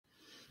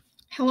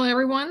Hello,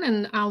 everyone,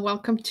 and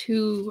welcome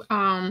to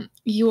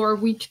your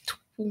week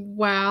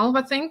 12,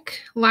 I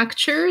think,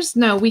 lectures.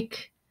 No,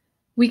 week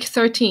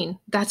 13.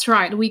 That's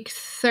right, week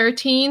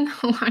 13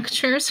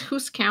 lectures.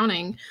 Who's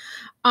counting?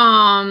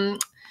 Um,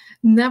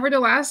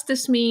 Nevertheless,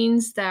 this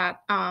means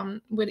that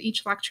with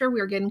each lecture, we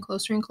are getting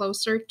closer and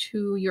closer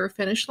to your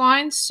finish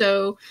line.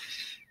 So,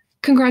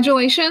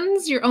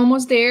 congratulations, you're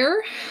almost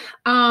there,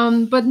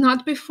 but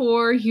not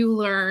before you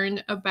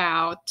learn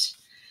about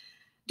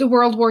the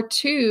World War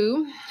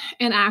II,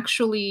 and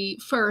actually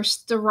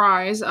first the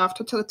rise of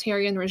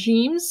totalitarian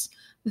regimes,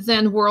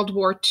 then World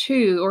War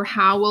II, or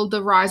how will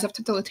the rise of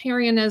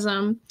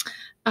totalitarianism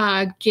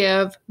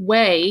give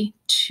way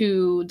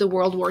to the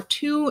World War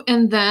II,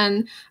 and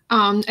then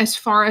as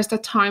far as the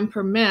time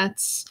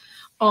permits,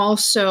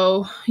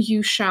 also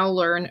you shall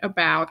learn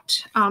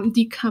about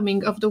the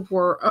coming of the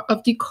war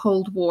of the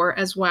Cold War,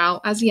 as well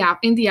as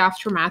in the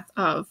aftermath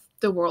of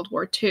the World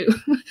War II.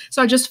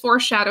 So I just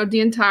foreshadowed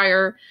the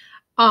entire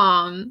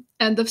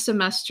end of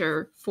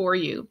semester for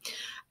you.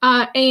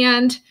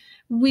 And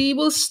we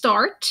will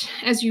start,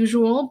 as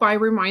usual, by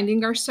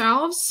reminding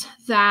ourselves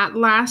that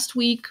last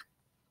week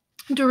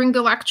during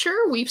the lecture,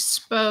 we've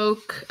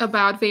spoke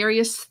about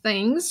various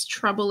things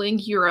troubling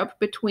Europe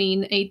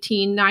between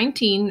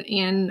 1819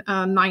 and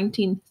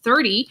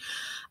 1930.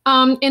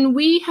 And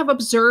we have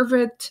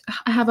observed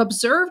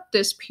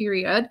this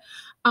period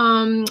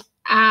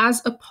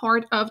as a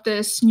part of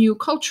this new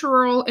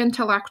cultural,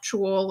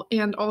 intellectual,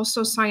 and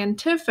also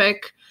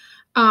scientific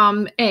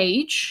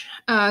age,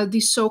 the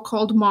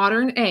so-called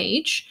modern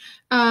age.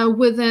 And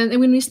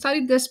when we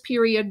studied this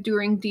period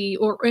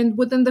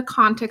within the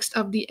context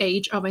of the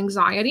age of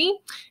anxiety,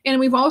 and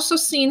we've also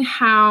seen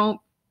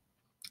how,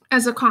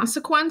 as a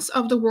consequence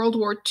of the World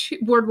War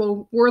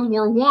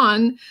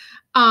One,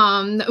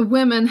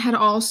 women had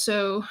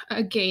also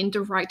gained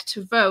the right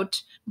to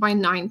vote by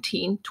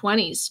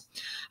 1920s.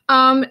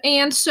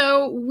 And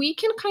so we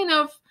can kind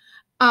of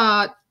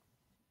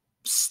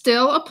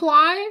still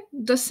apply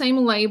the same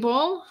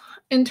label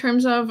in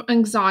terms of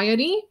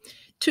anxiety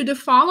to the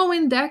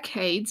following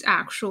decades,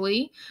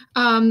 actually,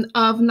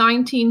 of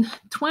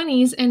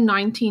 1920s and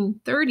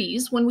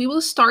 1930s, when we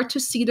will start to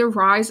see the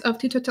rise of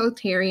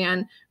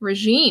totalitarian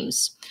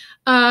regimes.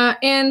 During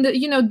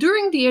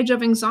the age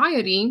of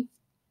anxiety,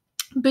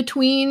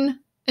 between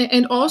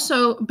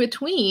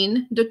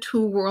the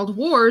two world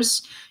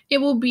wars, it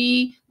will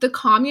be the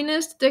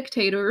communist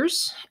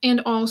dictators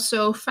and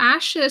also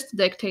fascist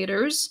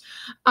dictators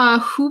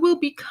who will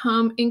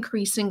become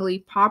increasingly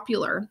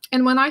popular.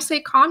 And when I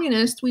say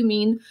communist, we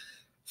mean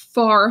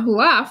far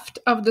left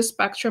of the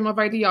spectrum of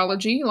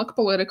ideology, like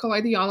political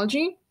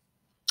ideology.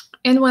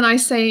 And when I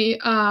say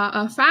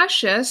a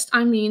fascist,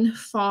 I mean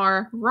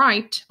far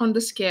right on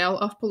the scale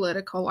of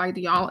political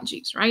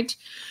ideologies, right?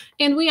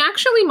 And we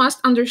actually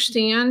must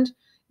understand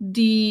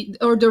the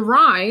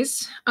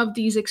rise of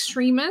these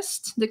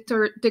extremist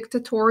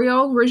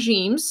dictatorial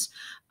regimes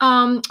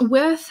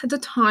with the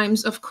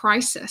times of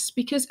crisis,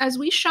 because as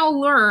we shall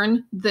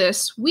learn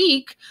this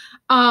week,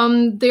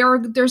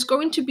 there's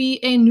going to be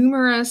a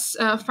numerous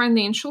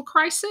financial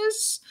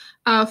crisis,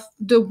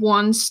 the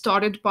one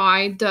started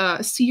by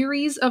the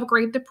series of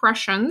Great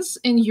Depressions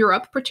in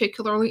Europe,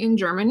 particularly in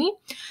Germany,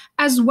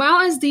 as well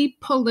as the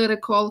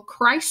political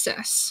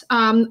crisis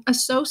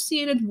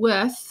associated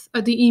with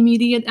the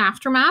immediate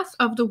aftermath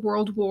of the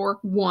World War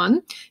I,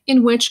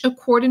 in which,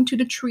 according to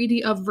the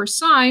Treaty of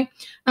Versailles,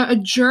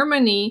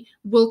 Germany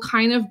will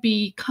kind of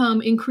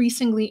become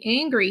increasingly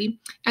angry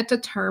at the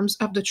terms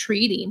of the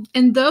treaty.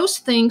 And those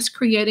things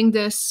creating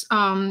this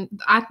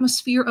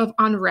atmosphere of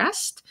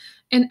unrest,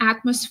 an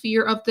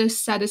atmosphere of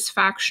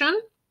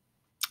dissatisfaction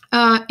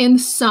in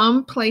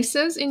some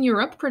places in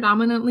Europe,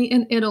 predominantly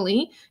in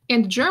Italy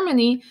and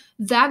Germany,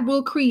 that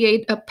will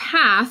create a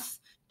path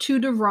to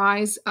the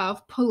rise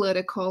of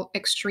political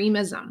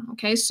extremism.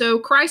 Okay, so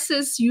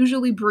crisis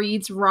usually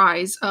breeds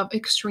rise of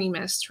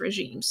extremist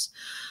regimes.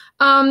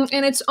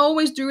 And it's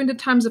always during the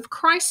times of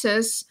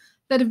crisis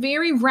that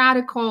very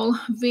radical,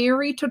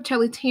 very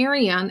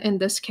totalitarian, in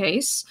this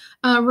case,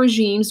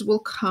 regimes will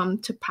come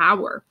to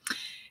power.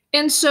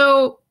 And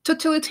so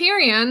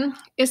totalitarian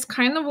is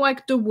kind of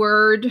like the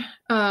word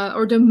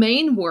or the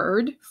main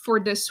word for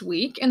this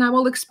week. And I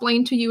will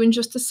explain to you in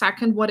just a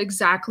second what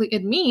exactly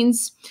it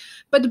means.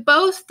 But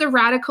both the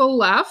radical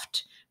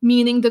left,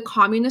 meaning the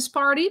Communist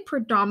Party,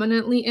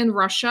 predominantly in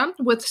Russia,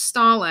 with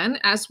Stalin,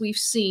 as we've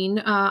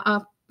seen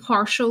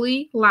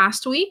partially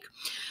last week,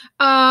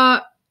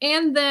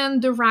 and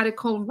then the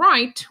radical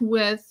right,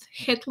 with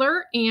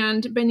Hitler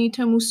and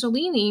Benito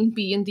Mussolini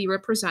being the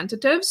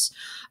representatives,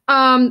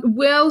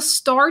 will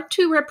start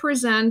to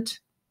represent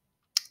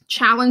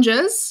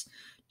challenges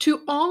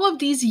to all of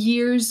these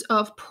years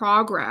of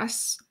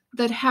progress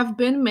that have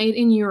been made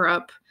in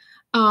Europe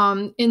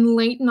in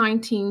late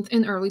 19th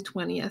and early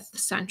 20th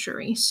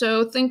century.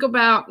 So think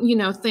about,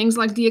 things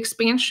like the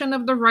expansion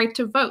of the right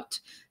to vote.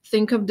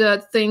 Think of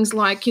the things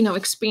like,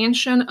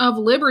 expansion of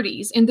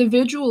liberties,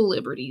 individual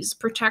liberties,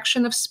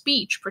 protection of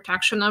speech,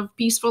 protection of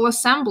peaceful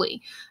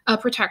assembly,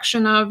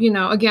 protection of,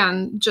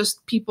 again,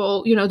 just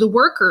people, the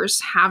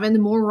workers having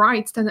more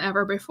rights than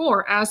ever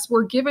before, as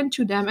were given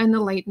to them in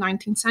the late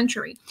 19th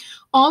century.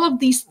 All of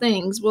these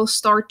things will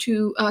start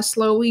to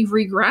slowly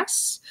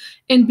regress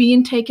and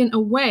being taken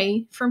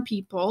away from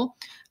people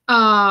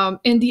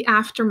in the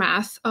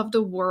aftermath of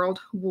the World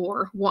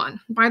War I.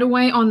 By the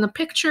way, on the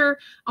picture,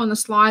 on the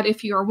slide,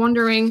 if you are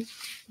wondering,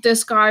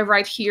 this guy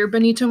right here,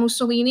 Benito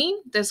Mussolini,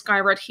 this guy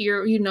right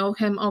here, you know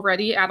him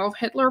already, Adolf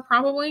Hitler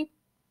probably,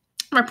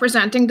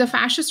 representing the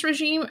fascist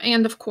regime.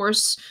 And of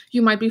course,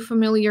 you might be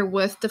familiar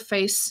with the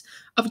face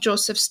of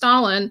Joseph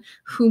Stalin,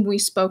 whom we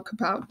spoke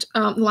about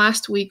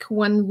last week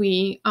when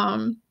we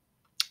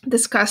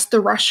discussed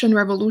the Russian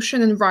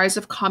Revolution and rise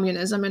of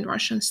communism in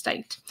Russian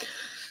state.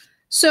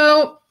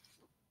 So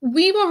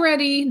we've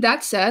already,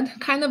 that said,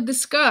 kind of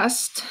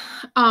discussed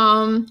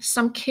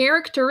some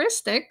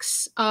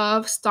characteristics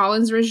of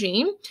Stalin's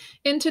regime.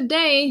 And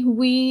today,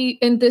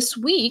 in this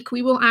week,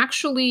 we will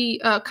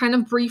actually kind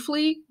of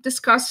briefly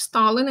discuss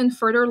Stalin in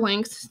further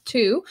length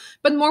too.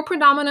 But more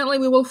predominantly,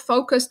 we will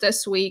focus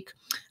this week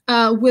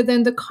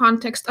within the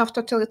context of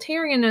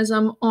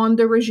totalitarianism on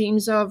the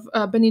regimes of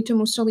Benito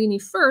Mussolini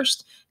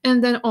first,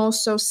 and then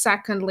also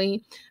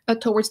secondly,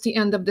 towards the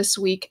end of this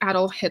week,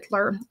 Adolf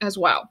Hitler as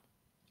well.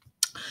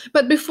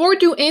 But before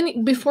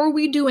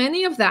we do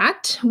any of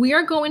that, we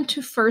are going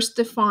to first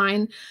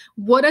define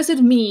what does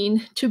it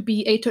mean to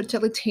be a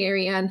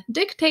totalitarian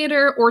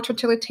dictator or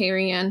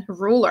totalitarian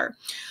ruler.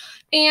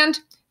 And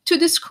to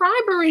describe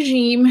a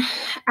regime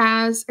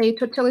as a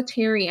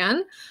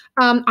totalitarian,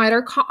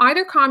 either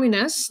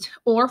communist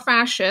or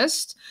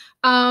fascist,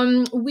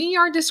 we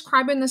are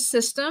describing a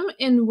system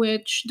in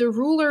which the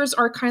rulers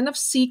are kind of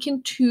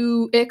seeking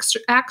to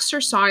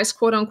exercise,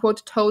 quote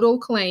unquote, total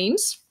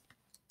claims.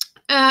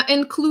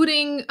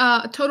 Including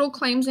total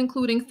claims,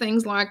 including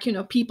things like,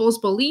 people's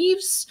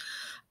beliefs,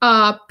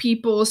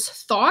 people's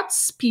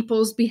thoughts,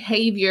 people's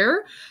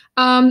behavior,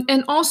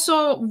 and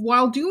also,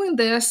 while doing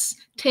this,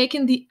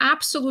 taking the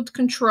absolute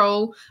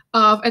control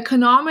of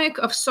economic,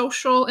 of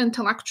social,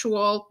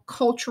 intellectual,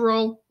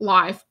 cultural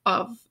life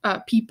of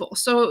people.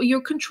 So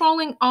you're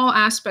controlling all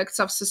aspects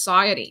of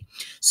society.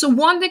 So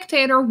one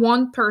dictator,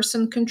 one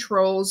person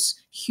controls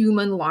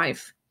human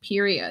life,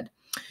 period.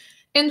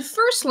 And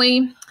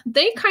firstly,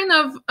 they kind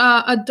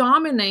of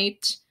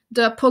dominate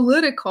the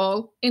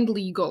political and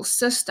legal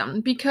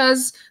system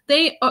because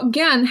they,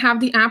 again, have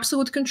the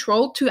absolute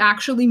control to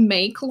actually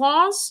make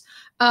laws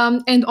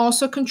and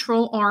also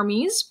control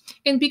armies.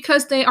 And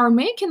because they are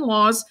making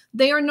laws,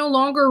 they are no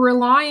longer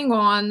relying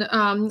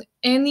on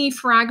any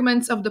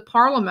fragments of the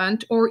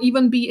parliament or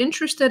even be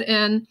interested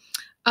in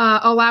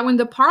allowing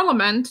the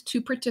parliament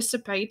to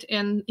participate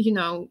in,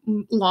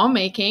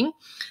 lawmaking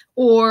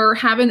or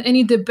having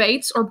any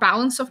debates or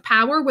balance of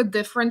power with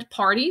different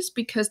parties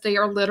because they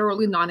are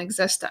literally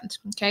non-existent.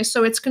 Okay,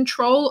 so it's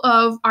control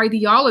of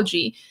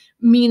ideology,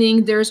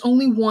 meaning there's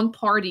only one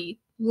party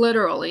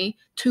literally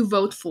to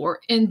vote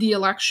for in the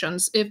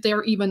elections, if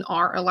there even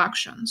are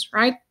elections,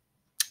 right?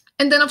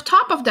 And then on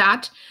top of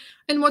that,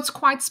 and what's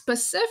quite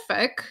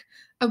specific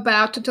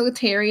about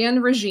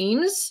totalitarian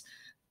regimes,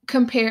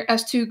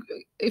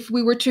 if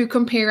we were to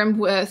compare them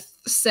with,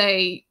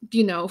 say,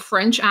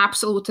 French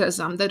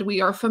absolutism that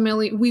we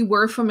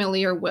were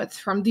familiar with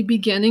from the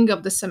beginning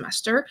of the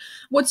semester.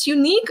 What's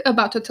unique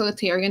about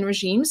totalitarian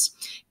regimes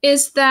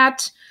is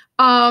that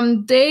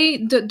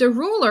the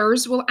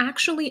rulers will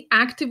actually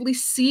actively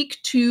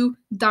seek to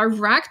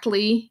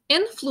directly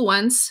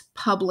influence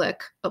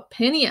public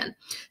opinion.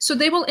 So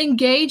they will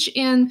engage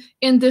in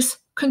this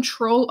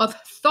control of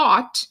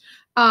thought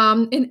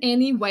in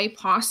any way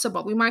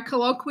possible. We might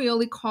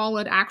colloquially call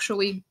it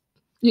actually,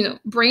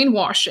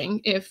 brainwashing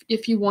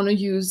if you want to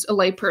use a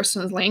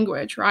layperson's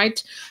language,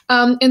 right?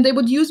 And they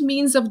would use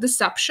means of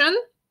deception,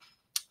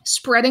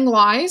 spreading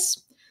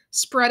lies,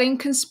 spreading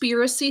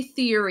conspiracy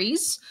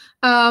theories,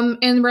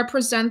 and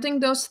representing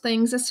those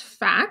things as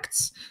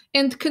facts,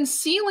 and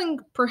concealing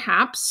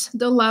perhaps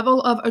the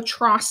level of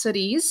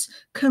atrocities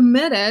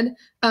committed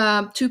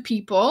to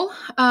people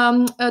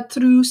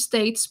through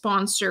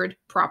state-sponsored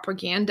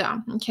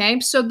propaganda. Okay,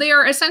 so they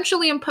are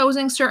essentially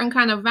imposing certain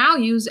kind of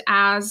values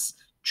as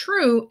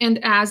true and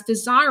as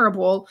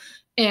desirable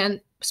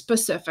in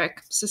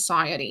specific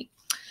society.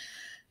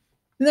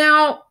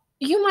 Now,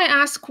 you might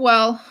ask,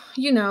 well,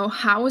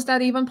 how is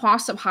that even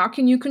possible? How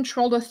can you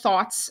control the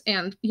thoughts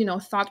and,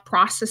 thought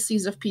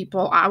processes of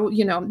people?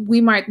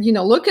 We might,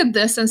 look at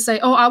this and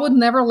say, oh, I would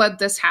never let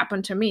this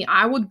happen to me.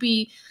 I would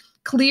be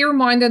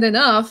clear-minded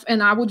enough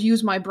and I would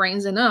use my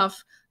brains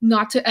enough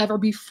not to ever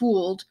be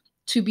fooled,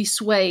 to be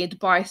swayed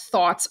by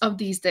thoughts of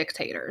these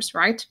dictators,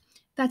 right?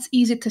 That's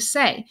easy to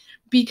say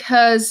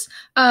because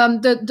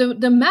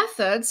the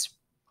methods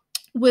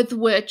with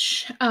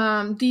which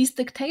these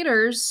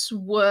dictators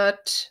would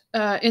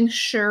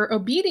ensure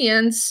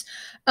obedience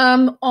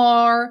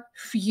are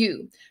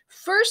few.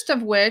 First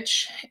of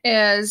which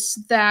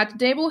is that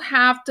they will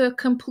have the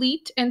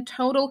complete and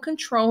total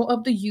control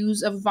of the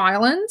use of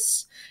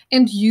violence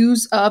and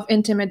use of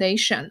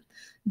intimidation.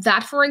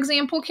 That, for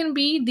example, can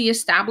be the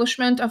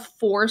establishment of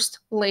forced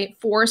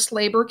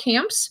labor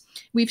camps.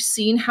 We've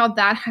seen how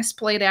that has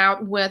played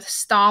out with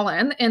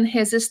Stalin and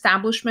his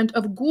establishment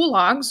of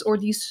gulags, or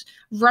these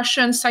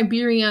Russian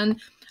Siberian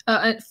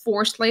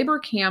forced labor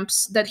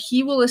camps that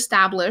he will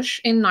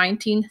establish in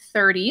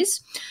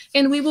 1930s.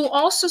 And we will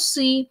also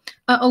see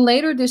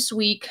later this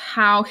week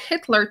how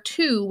Hitler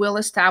too will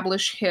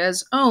establish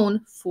his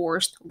own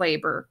forced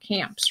labor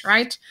camps,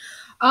 right?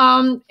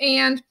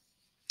 And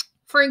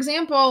for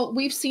example,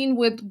 we've seen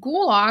with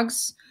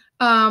gulags,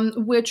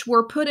 which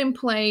were put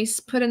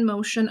in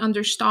motion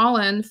under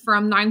Stalin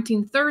from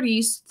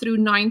 1930s through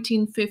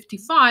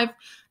 1955,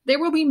 there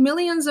will be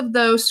millions of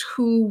those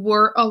who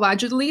were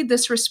allegedly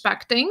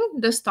disrespecting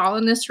the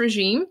Stalinist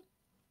regime,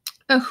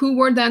 who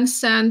were then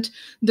sent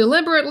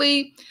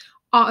deliberately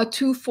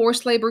to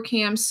forced labor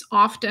camps,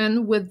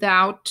 often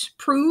without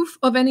proof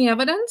of any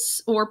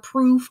evidence or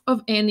proof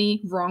of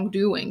any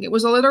wrongdoing. It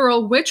was a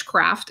literal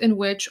witchcraft in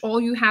which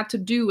all you had to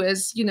do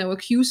is,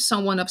 accuse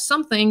someone of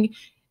something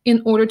in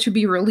order to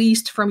be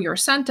released from your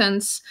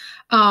sentence.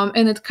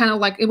 And it's kind of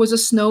like it was a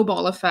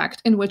snowball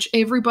effect in which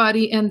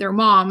everybody and their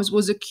moms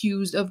was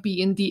accused of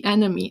being the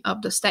enemy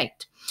of the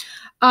state.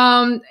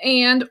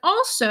 And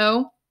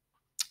also,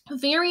 a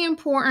very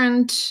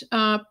important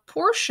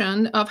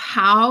portion of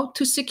how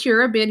to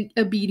secure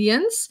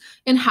obedience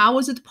and how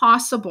is it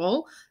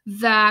possible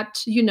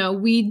that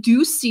we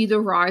do see the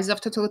rise of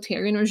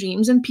totalitarian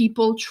regimes and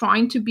people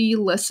trying to be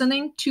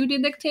listening to the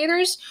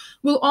dictators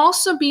will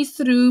also be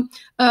through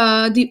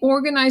the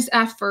organized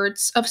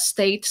efforts of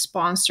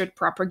state-sponsored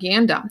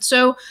propaganda.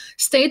 So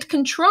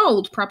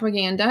state-controlled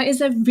propaganda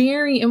is a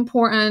very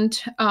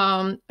important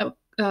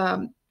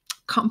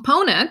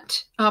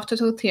component of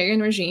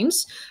totalitarian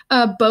regimes,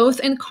 both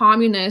in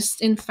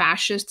communist and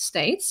fascist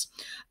states.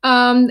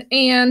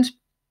 And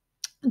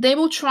they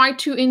will try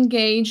to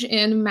engage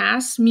in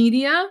mass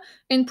media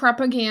and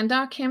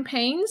propaganda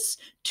campaigns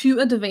to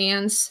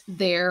advance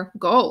their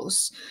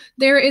goals.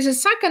 There is a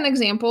second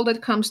example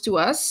that comes to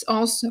us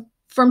also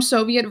from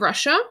Soviet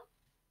Russia.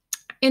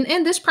 And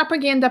in this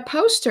propaganda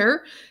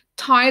poster,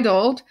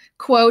 titled,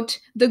 quote,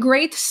 "The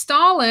Great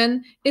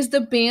Stalin is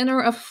the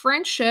banner of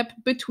friendship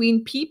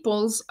between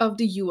peoples of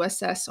the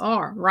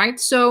USSR," right?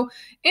 So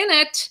in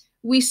it,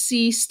 we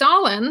see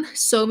Stalin,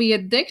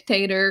 Soviet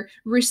dictator,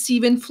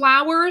 receiving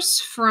flowers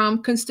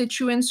from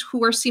constituents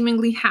who are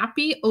seemingly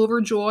happy,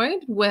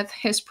 overjoyed with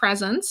his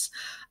presence,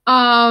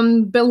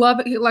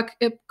 beloved, like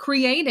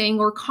creating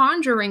or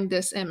conjuring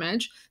this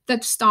image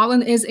that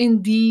Stalin is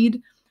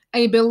indeed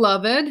a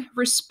beloved,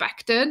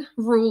 respected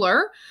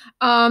ruler,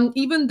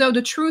 even though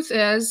the truth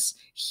is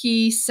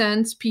he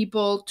sends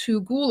people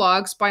to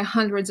gulags by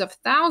hundreds of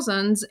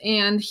thousands,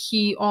 and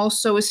he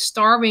also is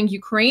starving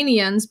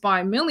Ukrainians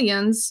by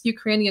millions,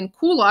 Ukrainian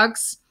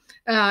kulaks,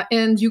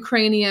 and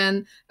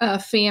Ukrainian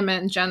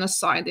famine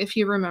genocide, if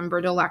you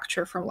remember the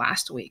lecture from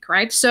last week,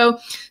 right? So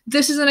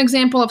this is an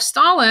example of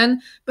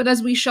Stalin, but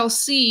as we shall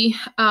see,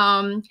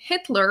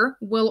 Hitler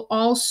will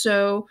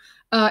also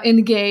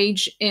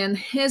engage in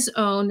his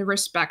own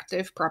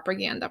respective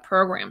propaganda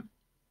program.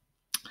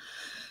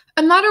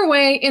 Another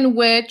way in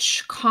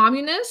which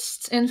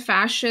communists and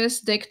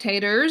fascist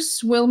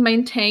dictators will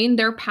maintain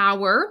their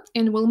power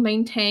and will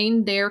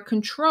maintain their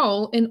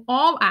control in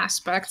all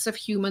aspects of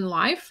human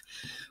life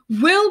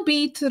will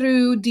be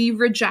through the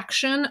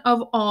rejection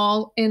of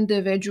all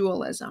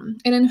individualism.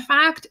 And in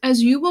fact,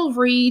 as you will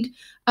read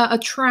a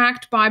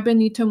tract by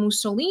Benito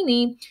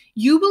Mussolini,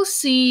 you will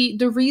see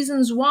the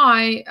reasons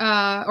why,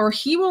 or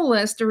he will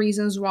list the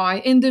reasons why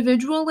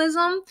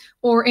individualism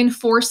or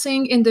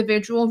enforcing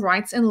individual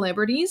rights and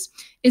liberties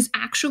is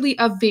actually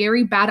a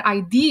very bad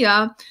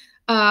idea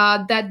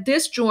that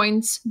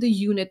disjoints the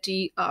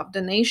unity of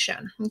the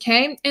nation,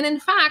 okay? And in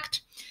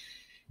fact,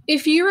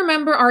 if you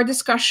remember our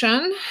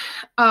discussion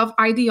of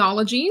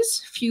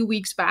ideologies a few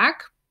weeks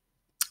back,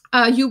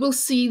 you will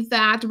see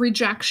that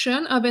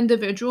rejection of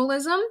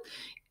individualism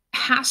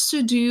has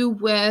to do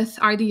with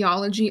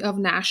ideology of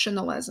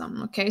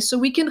nationalism. Okay, so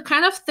we can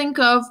kind of think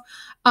of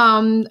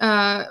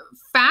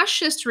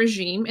fascist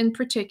regime in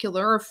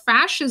particular, or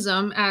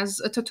fascism as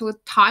a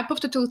type of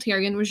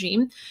totalitarian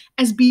regime,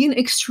 as being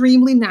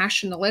extremely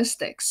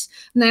nationalistic,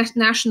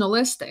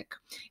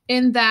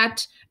 in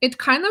that it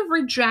kind of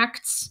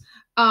rejects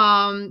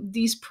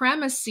these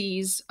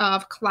premises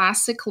of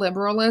classic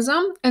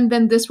liberalism, and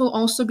then this will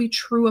also be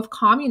true of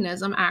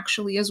communism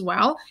actually as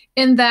well,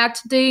 in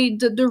that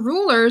the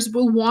rulers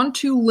will want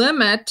to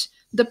limit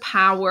the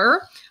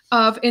power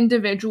of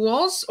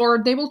individuals, or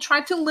they will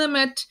try to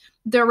limit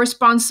the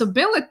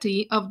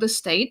responsibility of the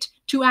state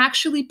to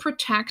actually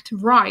protect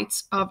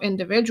rights of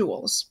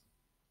individuals.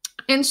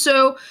 And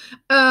so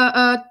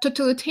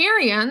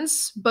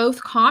totalitarians,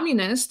 both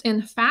communist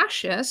and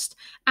fascist,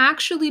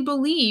 actually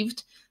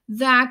believed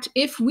that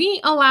if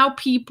we allow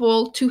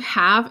people to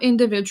have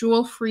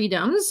individual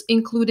freedoms,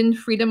 including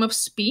freedom of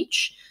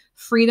speech,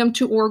 freedom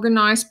to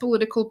organize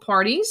political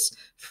parties,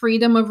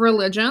 freedom of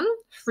religion,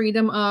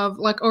 freedom of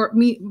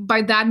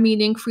by that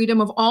meaning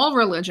freedom of all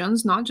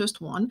religions, not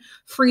just one,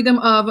 freedom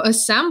of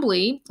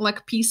assembly,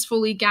 like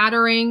peacefully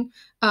gathering,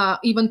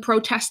 even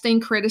protesting,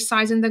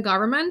 criticizing the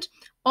government,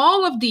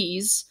 all of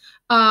these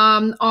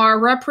are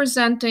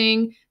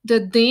representing the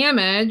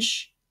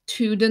damage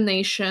to the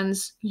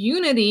nation's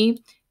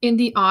unity in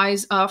the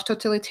eyes of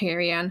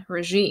totalitarian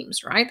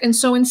regimes, right? And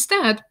so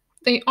instead,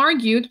 they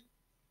argued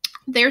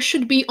there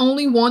should be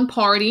only one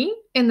party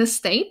in the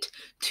state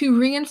to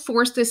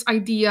reinforce this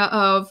idea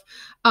of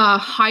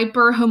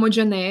hyper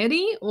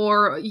homogeneity,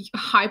 or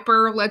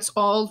hyper let's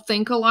all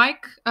think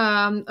alike,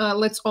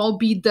 let's all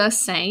be the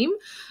same.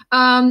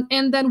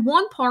 And then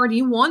one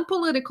party, one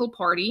political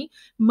party,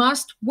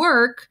 must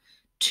work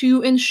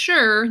to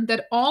ensure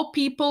that all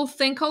people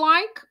think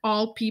alike,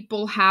 all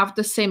people have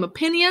the same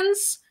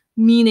opinions,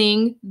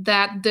 meaning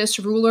that this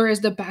ruler is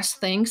the best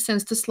thing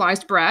since the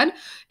sliced bread,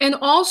 and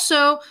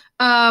also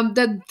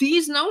that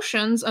these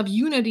notions of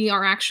unity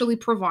are actually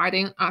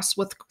providing us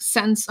with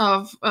sense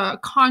of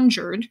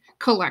conjured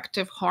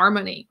collective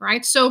harmony,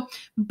 right? So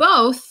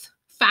both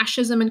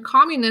fascism and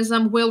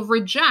communism will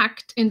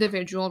reject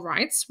individual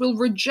rights, will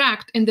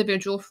reject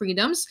individual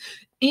freedoms,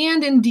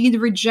 and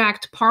indeed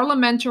reject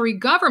parliamentary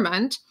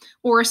government,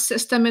 or a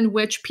system in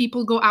which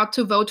people go out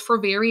to vote for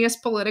various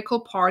political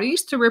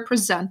parties to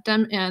represent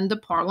them in the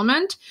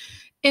parliament,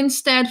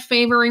 instead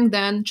favoring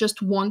then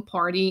just one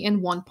party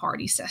and one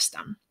party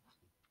system.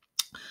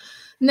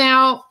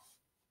 Now,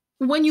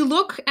 when you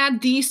look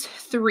at these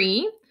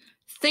three,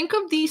 think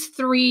of these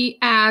three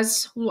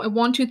as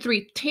 1, 2,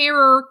 3,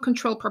 terror,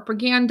 control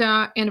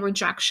propaganda, and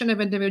rejection of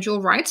individual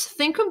rights.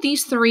 Think of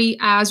these three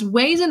as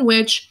ways in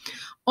which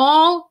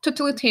all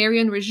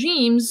totalitarian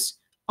regimes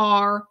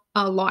are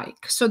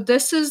alike. So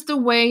this is the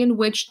way in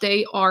which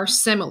they are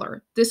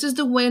similar. This is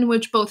the way in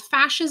which both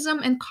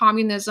fascism and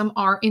communism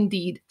are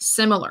indeed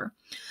similar.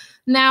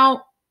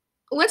 Now,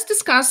 let's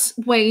discuss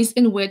ways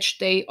in which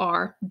they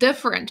are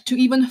different to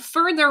even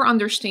further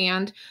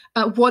understand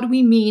what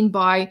we mean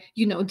by,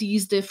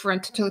 these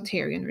different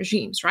totalitarian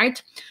regimes,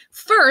 right?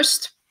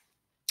 First,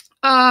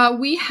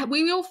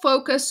 we will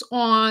focus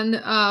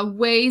on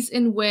ways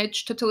in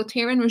which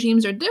totalitarian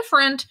regimes are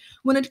different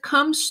when it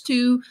comes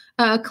to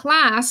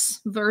class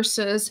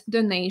versus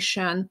the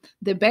nation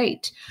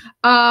debate.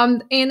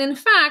 And in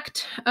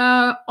fact,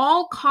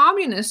 all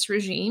communist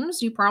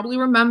regimes, you probably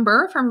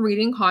remember from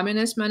reading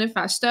Communist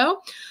Manifesto,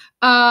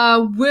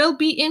 will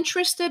be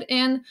interested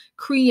in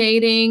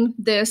creating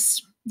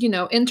this,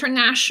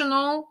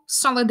 international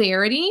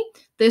solidarity,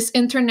 this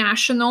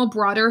international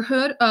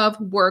brotherhood of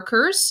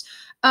workers,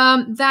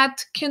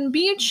 that can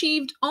be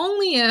achieved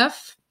only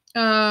if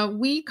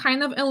we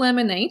kind of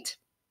eliminate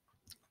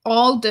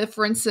all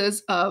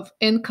differences of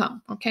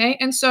income, okay?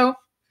 And so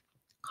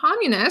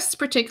communists,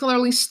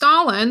 particularly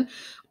Stalin,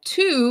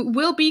 too,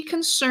 will be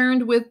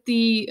concerned with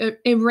the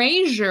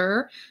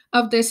erasure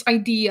of this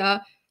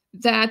idea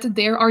that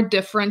there are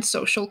different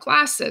social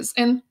classes.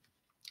 And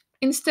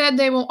instead,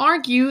 they will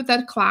argue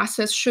that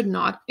classes should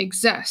not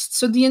exist.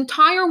 So the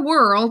entire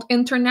world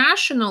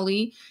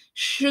internationally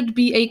should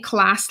be a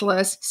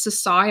classless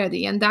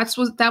society. And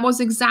that was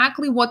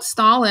exactly what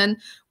Stalin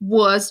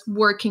was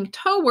working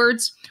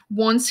towards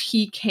once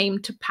he came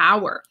to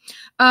power.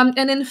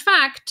 And in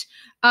fact,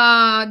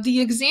 the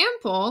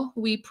example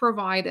we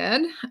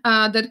provided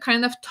that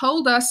kind of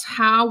told us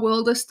how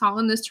will the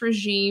Stalinist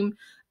regime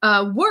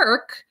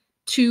work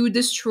to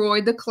destroy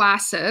the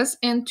classes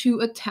and to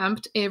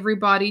attempt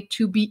everybody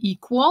to be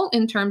equal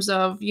in terms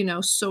of,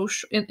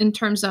 social, in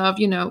terms of,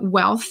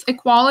 wealth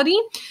equality.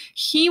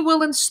 He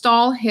will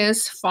install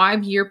his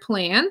 5-year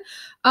plan.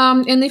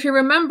 And if you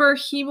remember,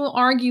 he will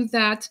argue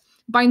that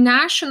by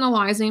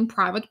nationalizing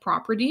private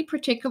property,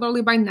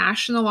 particularly by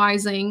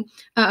nationalizing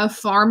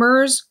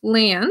farmers'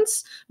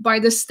 lands, by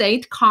the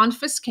state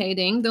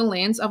confiscating the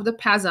lands of the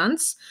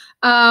peasants,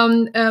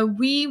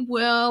 we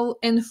will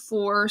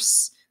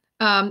enforce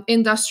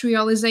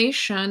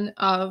industrialization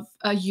of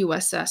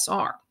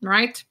USSR,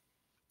 right?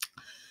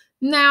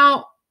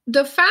 Now,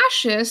 the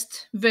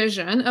fascist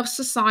vision of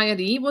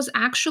society was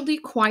actually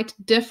quite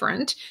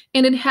different,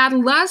 and it had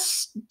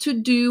less to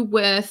do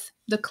with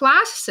the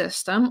class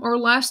system, or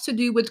less to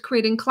do with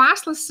creating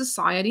classless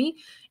society,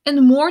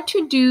 and more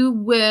to do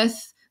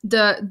with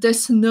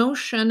this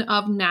notion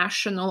of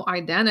national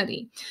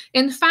identity.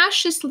 And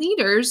fascist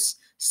leaders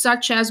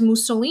such as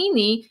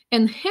Mussolini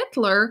and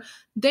Hitler,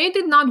 they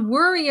did not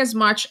worry as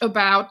much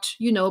about,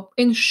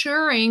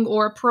 ensuring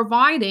or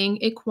providing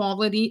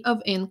equality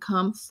of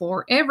income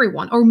for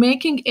everyone, or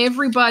making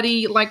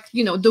everybody like,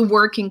 the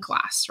working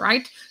class,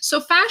 right?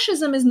 So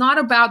fascism is not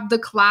about the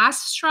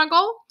class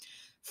struggle.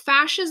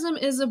 Fascism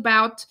is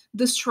about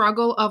the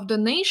struggle of the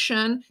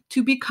nation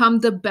to become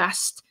the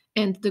best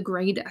and the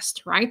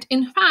greatest, right?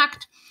 In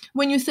fact,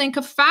 when you think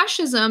of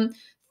fascism,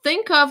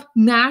 think of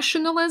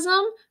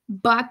nationalism,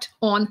 but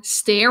on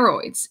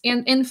steroids.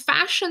 And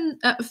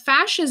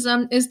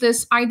fascism is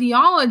this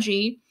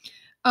ideology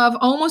of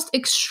almost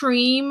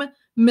extreme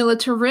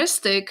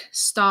militaristic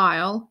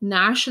style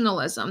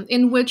nationalism,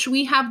 in which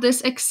we have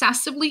this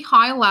excessively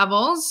high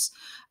levels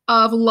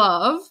of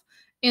love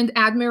and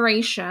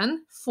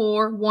admiration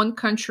for one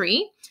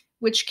country,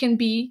 which can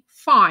be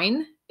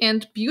fine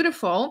and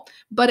beautiful.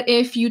 But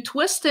if you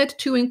twist it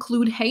to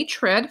include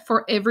hatred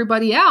for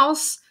everybody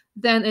else,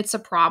 then it's a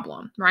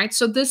problem, right?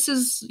 So this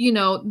is,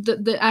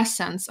 the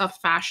essence of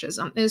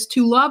fascism, is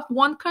to love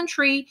one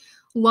country,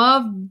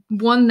 love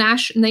one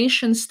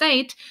nation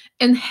state,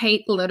 and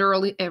hate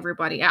literally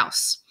everybody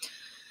else.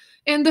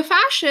 And the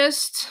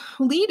fascist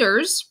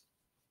leaders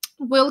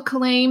will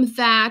claim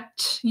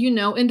that,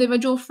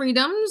 individual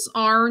freedoms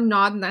are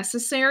not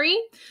necessary.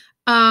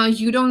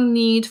 You don't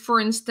need, for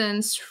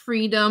instance,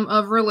 freedom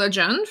of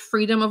religion,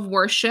 freedom of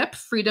worship,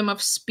 freedom of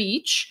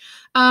speech,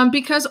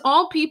 because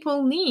all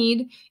people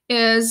need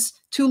is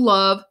to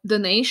love the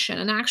nation.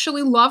 And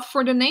actually, love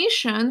for the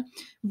nation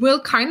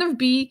will kind of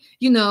be,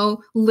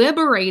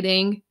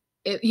 liberating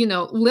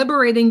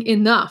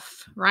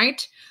enough,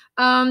 right?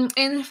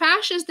 And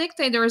fascist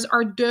dictators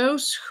are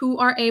those who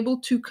are able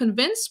to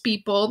convince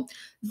people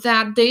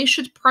that they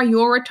should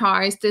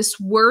prioritize this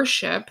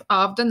worship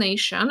of the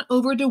nation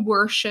over the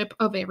worship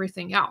of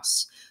everything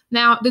else.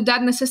 Now, did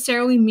that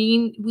necessarily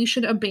mean we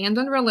should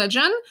abandon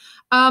religion?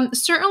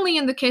 Certainly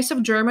in the case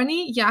of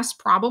Germany, yes,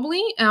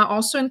 probably.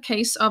 Also in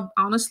case of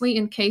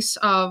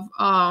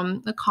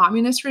the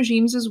communist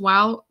regimes as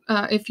well.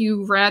 If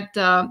you read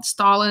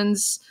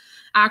Stalin's,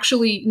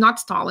 actually not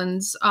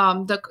Stalin's,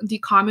 the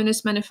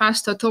Communist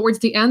Manifesto, towards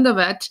the end of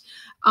it,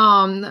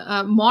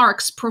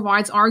 Marx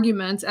provides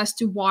arguments as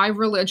to why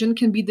religion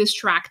can be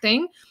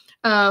distracting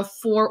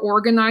for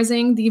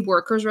organizing the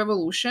workers'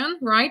 revolution,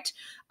 right?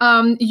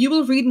 You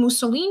will read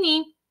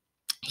Mussolini.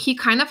 He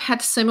kind of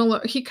had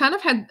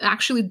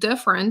actually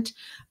different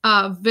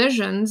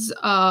visions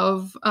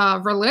of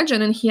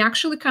religion, and he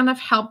actually kind of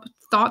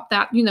thought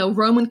that,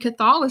 Roman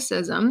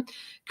Catholicism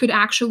could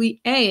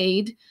actually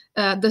aid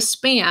the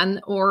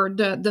span or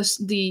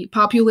the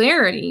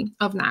popularity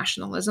of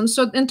nationalism.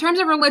 So in terms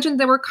of religion,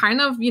 there were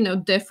kind of,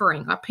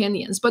 differing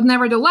opinions, but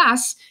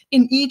nevertheless,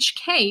 in each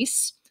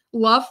case,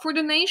 love for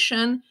the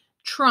nation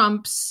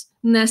trumps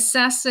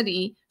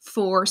necessity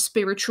for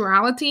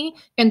spirituality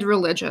and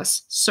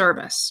religious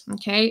service.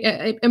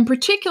 Okay. And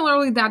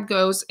particularly that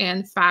goes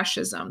in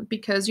fascism,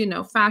 because,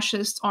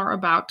 fascists are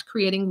about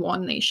creating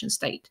one nation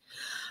state.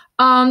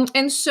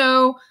 And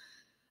so,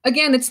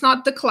 again, it's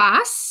not the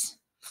class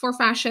for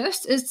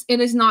fascists. It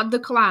is not the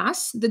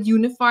class that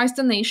unifies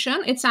the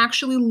nation. It's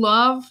actually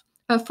love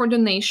for the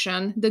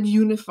nation that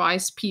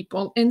unifies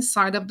people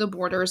inside of the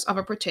borders of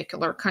a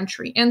particular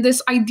country. And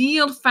this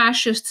ideal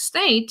fascist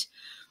state,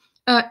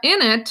 in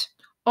it,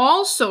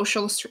 all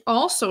social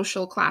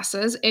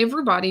classes,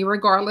 everybody,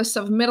 regardless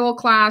of middle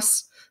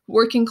class,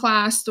 working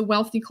class, the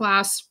wealthy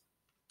class,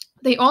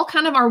 they all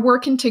kind of are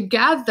working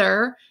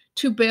together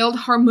to build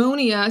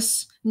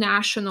harmonious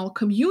national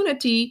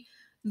community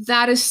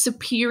that is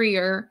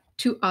superior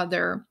to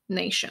other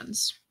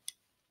nations.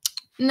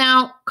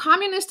 Now,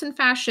 communists and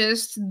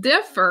fascists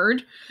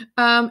differed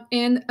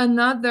in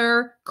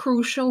another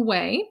crucial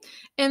way,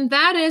 and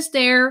that is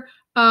their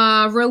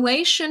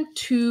relation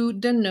to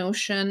the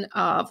notion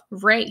of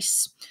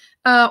race,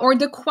 or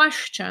the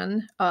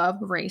question of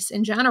race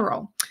in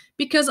general.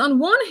 Because on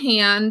one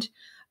hand,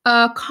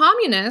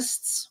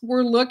 communists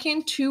were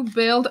looking to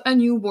build a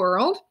new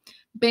world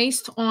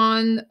based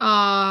on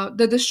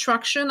the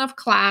destruction of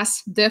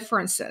class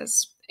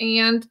differences,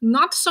 and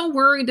not so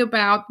worried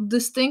about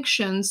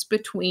distinctions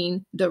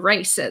between the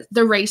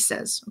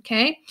races,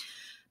 okay?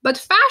 But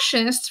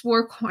fascists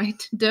were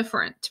quite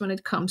different when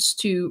it comes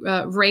to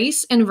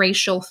race and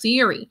racial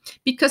theory,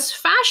 because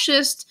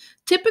fascists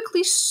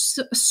typically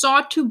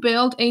sought to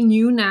build a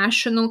new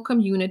national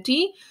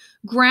community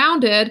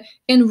grounded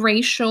in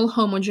racial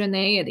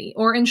homogeneity,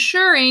 or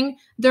ensuring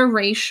the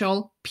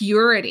racial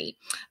purity,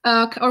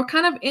 or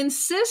kind of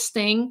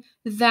insisting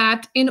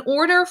that in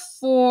order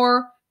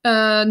for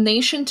a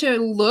nation to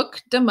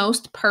look the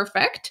most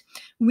perfect,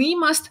 we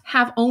must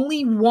have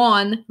only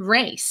one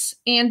race.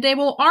 And they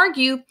will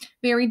argue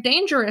very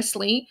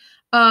dangerously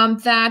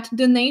that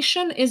the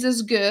nation is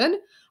as good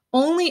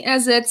only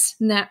as if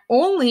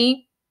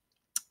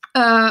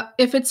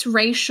it's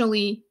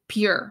racially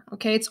pure.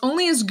 Okay, it's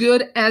only as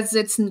good as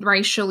it's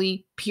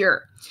racially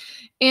pure.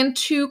 And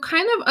to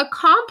kind of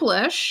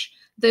accomplish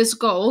this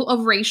goal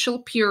of racial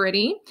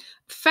purity,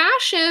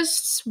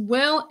 fascists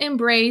will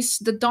embrace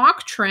the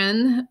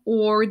doctrine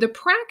or the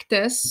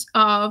practice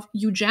of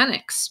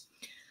eugenics.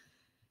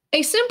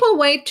 A simple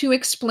way to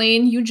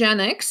explain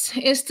eugenics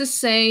is to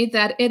say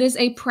that it is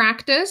a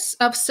practice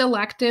of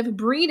selective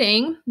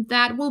breeding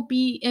that will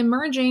be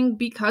emerging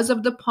because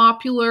of the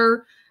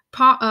popularity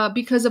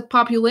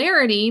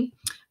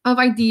of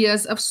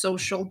ideas of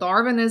social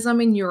Darwinism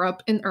in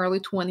Europe in early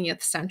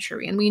 20th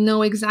century. And we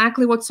know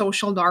exactly what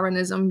social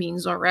Darwinism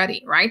means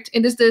already, right?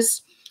 It is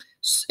this,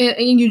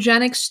 in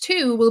eugenics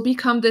too, will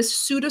become this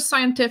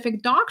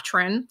pseudoscientific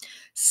doctrine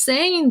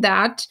saying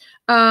that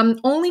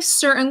only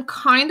certain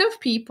kind of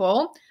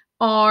people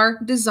are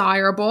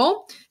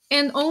desirable,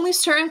 and only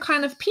certain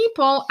kind of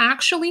people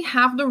actually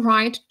have the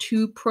right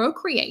to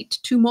procreate,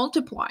 to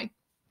multiply.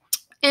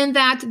 And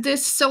that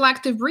this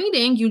selective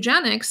breeding,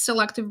 eugenics,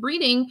 selective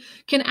breeding,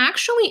 can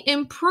actually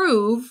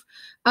improve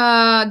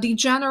the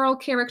general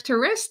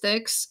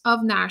characteristics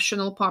of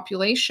national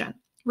population.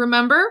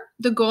 Remember,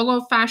 the goal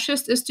of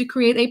fascists is to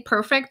create a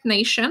perfect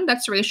nation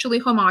that's racially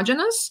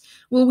homogenous.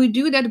 Well, we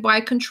do that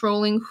by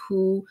controlling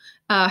who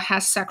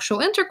has sexual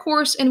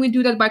intercourse, and we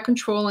do that by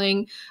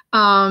controlling,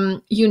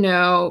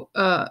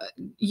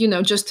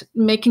 just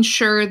making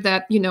sure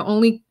that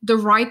only the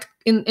right,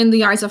 in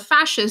the eyes of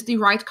fascists, the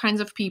right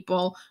kinds of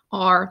people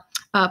are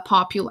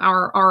popular,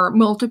 are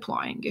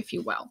multiplying, if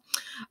you will.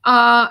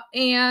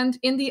 And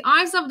in the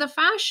eyes of the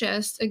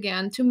fascists,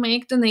 again, to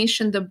make the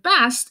nation the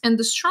best and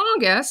the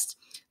strongest,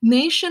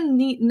 nation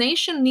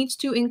needs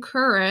to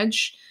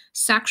encourage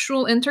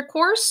sexual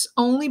intercourse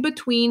only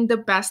between the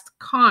best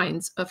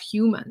kinds of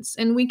humans.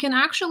 And we can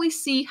actually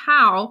see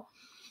how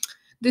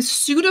this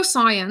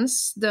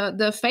pseudoscience,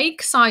 the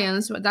fake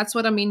science, that's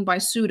what I mean by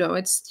pseudo,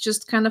 it's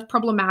just kind of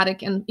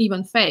problematic and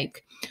even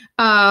fake,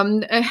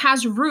 it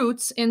has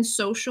roots in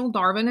social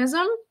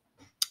Darwinism,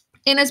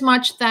 in as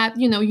much that,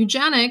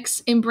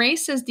 eugenics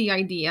embraces the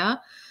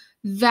idea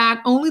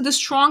that only the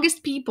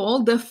strongest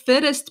people, the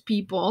fittest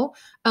people,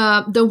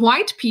 the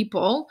white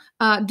people,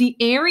 the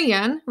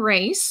Aryan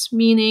race,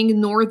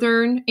 meaning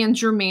Northern and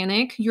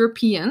Germanic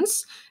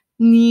Europeans,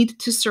 need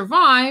to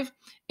survive.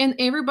 And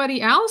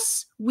everybody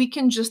else, we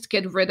can just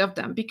get rid of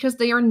them because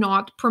they are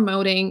not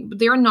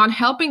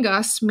helping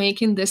us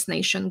making this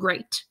nation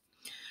great.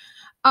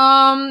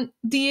 The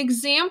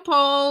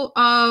example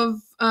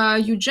of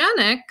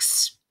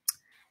eugenics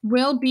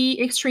will be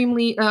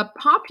extremely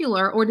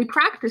popular, or the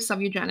practice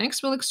of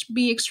eugenics will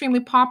be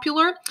extremely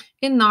popular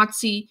in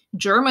Nazi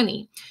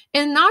Germany.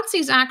 And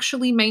Nazis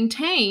actually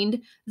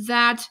maintained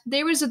that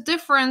there is a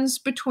difference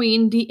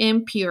between the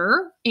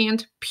impure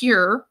and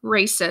pure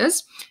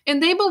races,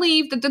 and they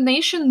believe that the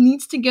nation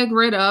needs to get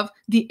rid of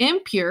the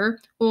impure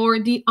or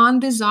the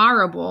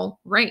undesirable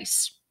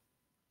race.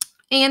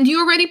 And you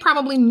already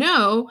probably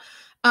know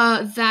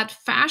that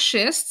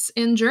fascists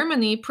in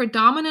Germany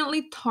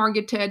predominantly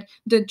targeted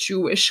the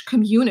Jewish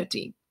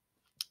community.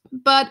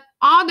 But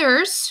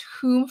others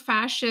whom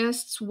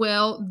fascists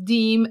will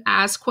deem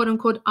as quote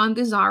unquote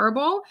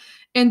undesirable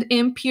and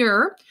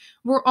impure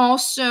were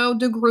also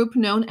the group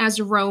known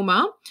as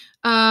Roma.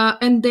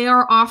 And they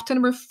are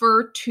often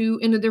referred to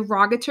in a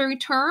derogatory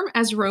term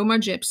as Roma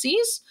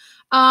gypsies.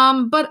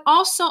 But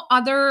also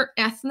other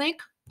ethnic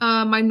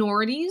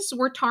minorities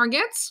were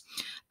targets.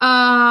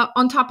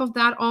 On top of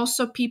that,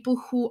 also people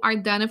who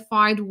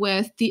identified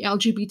with the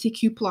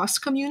LGBTQ plus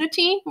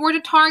community were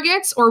the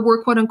targets, or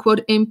were quote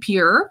unquote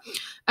impure,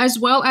 as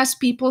well as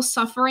people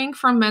suffering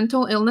from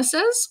mental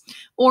illnesses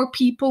or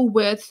people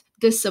with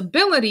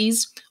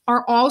disabilities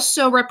are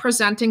also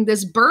representing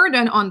this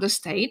burden on the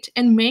state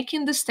and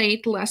making the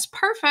state less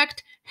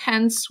perfect.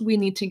 Hence, we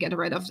need to get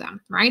rid of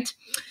them, right?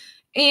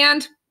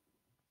 And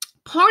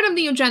part of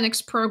the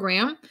eugenics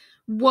program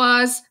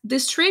was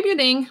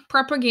distributing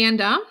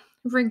propaganda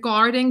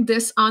regarding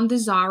this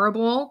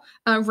undesirable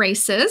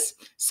races,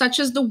 such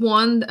as the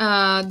one,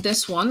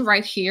 this one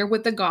right here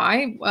with the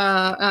guy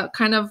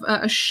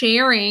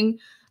sharing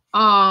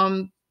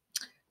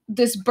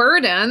this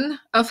burden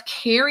of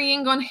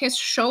carrying on his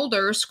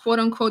shoulders, quote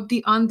unquote,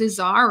 the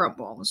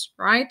undesirables,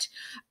 right?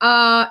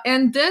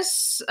 And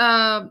this,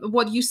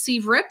 what you see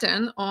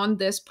written on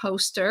this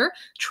poster,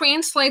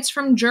 translates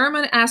from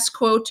German as,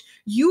 quote,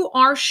 "You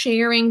are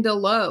sharing the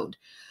load."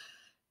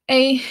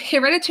 A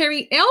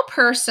hereditary ill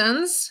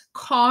person's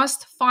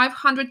cost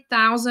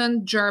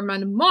 500,000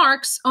 German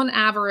marks on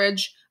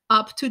average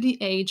up to the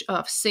age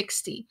of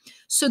 60.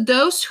 So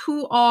those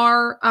who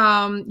are,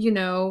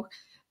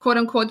 quote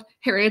unquote,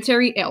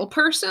 hereditary ill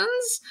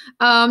persons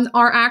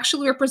are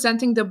actually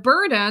representing the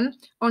burden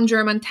on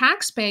German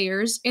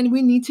taxpayers, and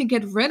we need to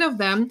get rid of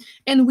them.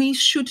 And we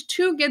should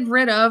too get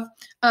rid of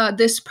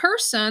this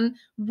person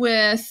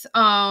with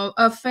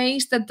a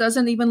face that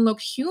doesn't even look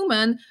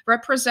human,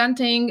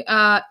 representing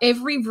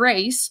every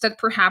race that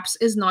perhaps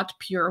is not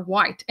pure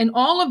white. And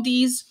all of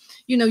these,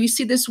 you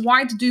see this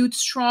white dude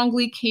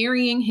strongly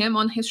carrying him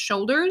on his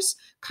shoulders,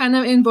 kind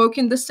of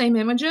invoking the same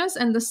images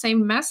and the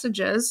same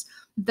messages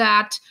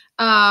that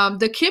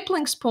the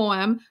Kipling's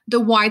poem, The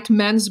White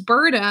Man's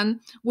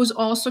Burden, was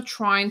also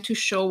trying to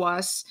show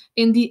us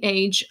in the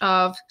age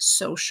of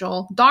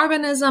social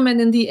Darwinism and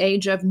in the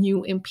age of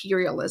new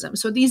imperialism.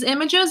 So these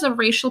images of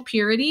racial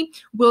purity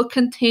will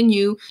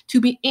continue to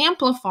be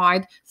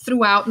amplified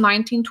throughout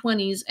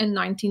 1920s and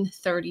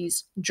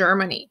 1930s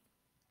Germany.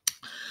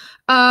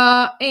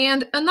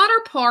 And another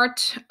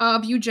part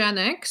of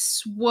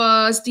eugenics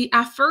was the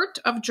effort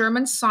of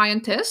German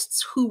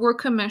scientists who were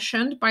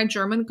commissioned by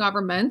German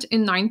government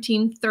in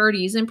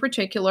 1930s in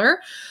particular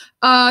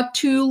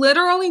to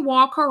literally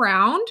walk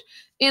around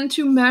and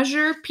to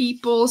measure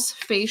people's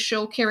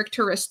facial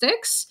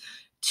characteristics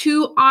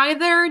to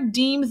either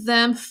deem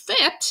them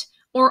fit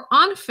or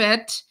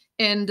unfit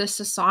in the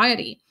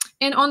society.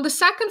 And on the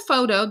second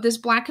photo, this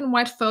black and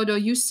white photo,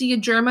 you see a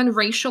German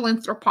racial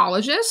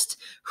anthropologist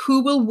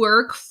who will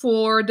work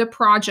for the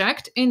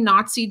project in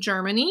Nazi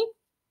Germany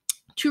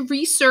to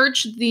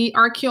research the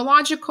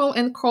archaeological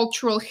and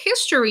cultural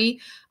history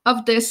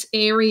of this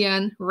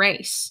Aryan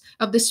race,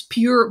 of this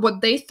pure,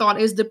 what they thought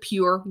is the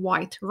pure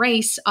white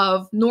race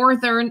of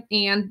Northern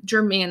and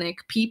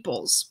Germanic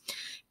peoples.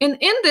 And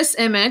in this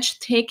image,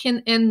 taken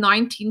in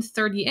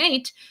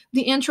 1938,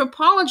 the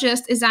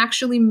anthropologist is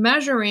actually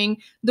measuring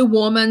the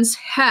woman's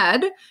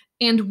head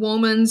and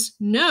woman's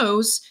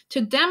nose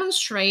to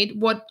demonstrate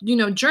what,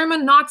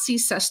 German Nazi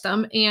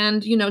system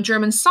and,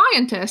 German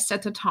scientists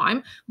at the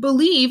time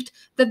believed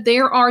that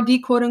there are the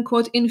quote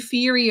unquote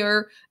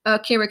inferior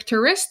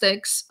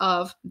characteristics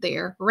of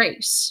their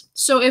race.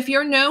 So if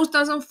your nose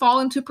doesn't fall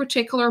into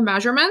particular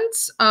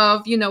measurements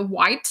of,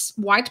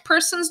 white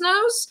person's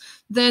nose,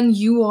 then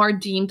you are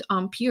deemed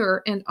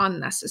impure and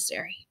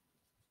unnecessary.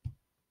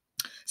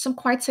 Some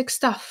quite sick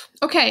stuff.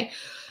 Okay.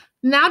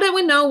 Now that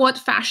we know what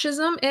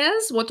fascism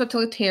is, what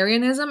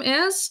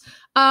totalitarianism is,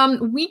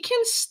 we can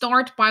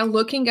start by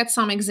looking at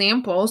some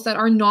examples that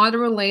are not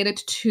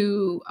related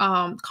to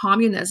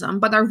communism,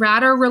 but are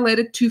rather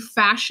related to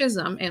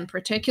fascism in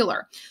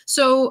particular.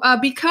 So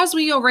because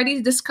we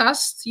already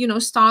discussed,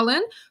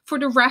 Stalin, for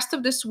the rest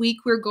of this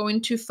week, we're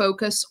going to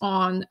focus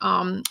on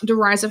the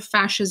rise of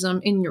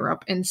fascism in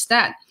Europe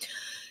instead.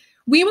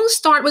 We will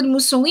start with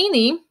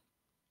Mussolini,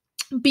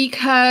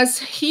 because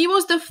he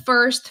was the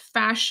first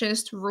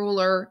fascist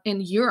ruler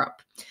in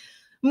Europe.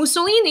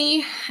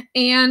 Mussolini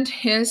and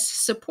his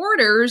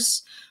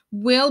supporters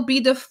will be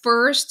the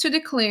first to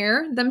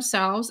declare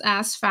themselves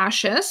as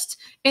fascist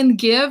and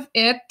give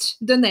it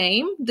the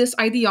name, this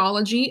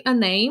ideology, a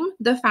name,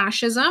 the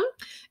fascism.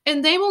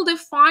 And they will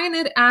define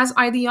it as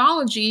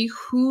ideology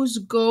whose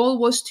goal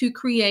was to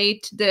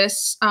create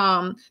this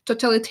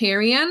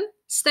totalitarian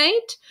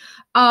state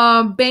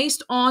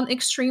based on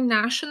extreme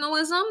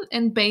nationalism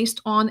and based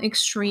on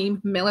extreme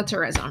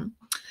militarism.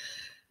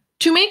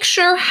 To make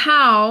sure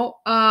how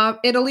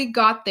Italy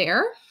got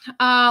there,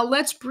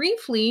 let's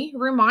briefly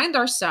remind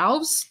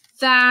ourselves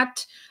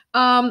that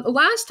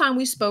last time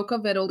we spoke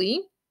of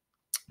Italy,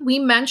 we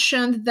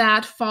mentioned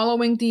that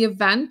following the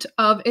event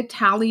of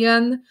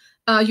Italian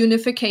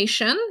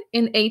unification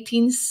in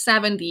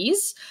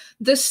 1870s,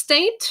 the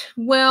state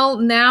will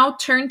now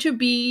turn to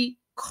be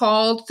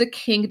called the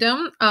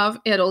Kingdom of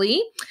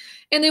Italy.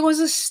 And it was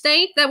a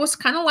state that was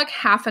kind of like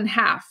half and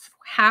half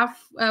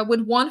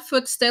with one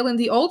foot still in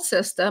the old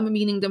system,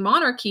 meaning the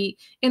monarchy,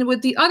 and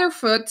with the other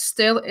foot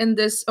still in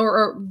this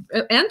or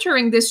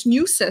entering this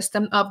new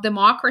system of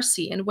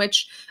democracy in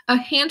which a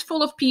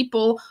handful of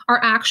people are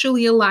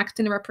actually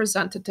electing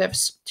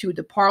representatives to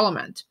the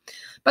parliament.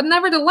 But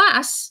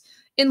nevertheless,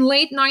 in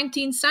late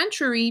 19th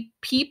century,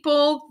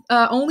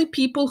 only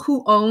people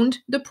who owned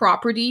the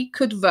property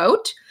could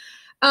vote.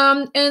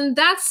 And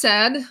that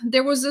said,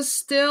 there was a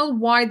still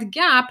wide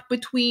gap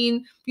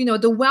between,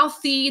 the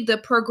wealthy, the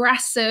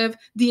progressive,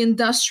 the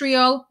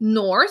industrial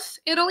North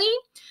Italy.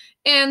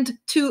 And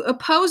to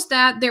oppose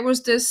that, there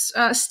was this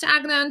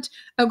stagnant,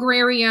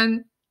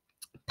 agrarian,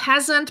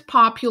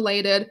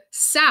 peasant-populated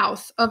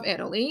south of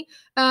Italy.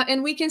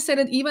 And we can say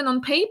that even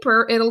on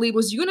paper, Italy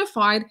was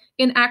unified.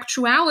 In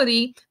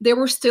actuality, there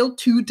were still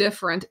two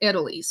different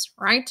Italies,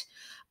 right?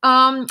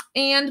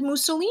 And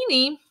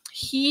Mussolini,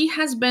 he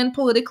has been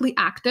politically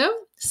active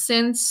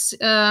since,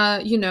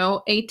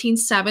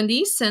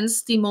 1870,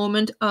 since the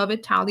moment of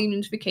Italian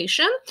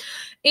unification.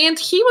 And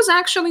he was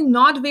actually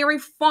not very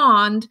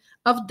fond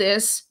of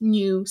this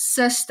new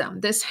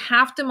system, this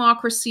half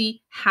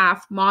democracy,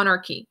 half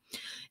monarchy.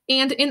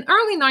 And in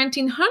early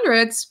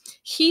 1900s,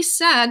 he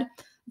said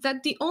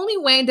that the only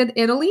way that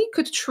Italy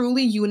could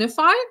truly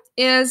unify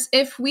is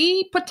if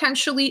we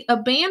potentially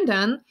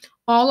abandon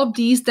all of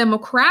these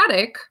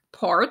democratic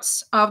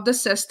parts of the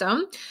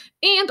system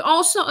and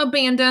also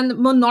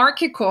abandon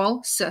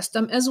monarchical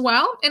system as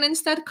well, and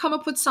instead come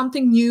up with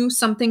something new,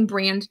 something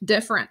brand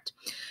different.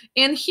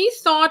 And he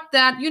thought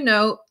that,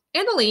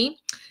 Italy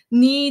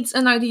needs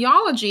an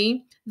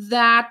ideology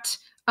that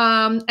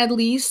at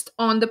least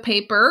on the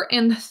paper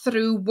and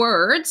through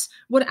words,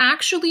 would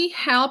actually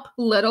help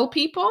little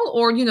people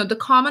or, the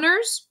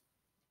commoners,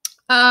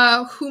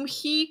 whom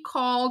he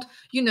called,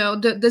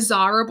 the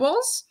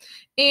desirables,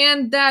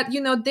 and that,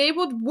 they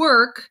would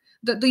work,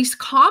 that these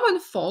common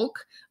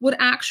folk would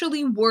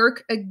actually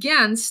work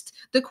against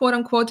the quote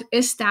unquote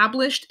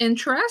established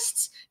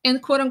interests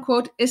and quote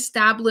unquote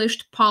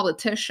established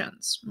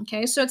politicians.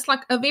 Okay, so it's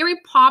like a very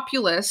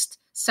populist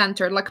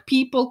centered, like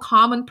people,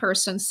 common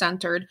person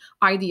centered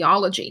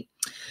ideology.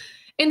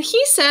 And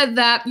he said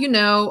that,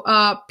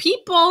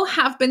 people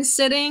have been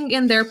sitting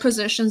in their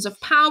positions of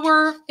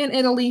power in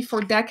Italy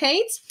for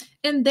decades,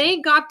 and they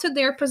got to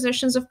their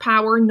positions of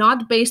power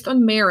not based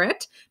on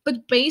merit,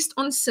 but based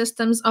on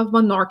systems of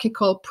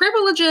monarchical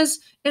privileges,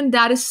 and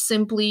that is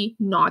simply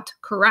not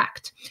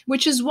correct.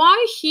 Which is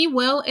why he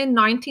will, in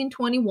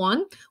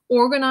 1921,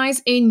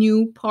 organize a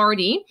new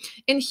party,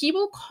 and he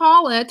will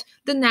call it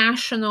the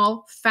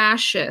National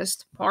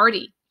Fascist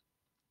Party.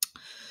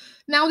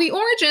 Now, the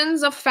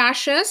origins of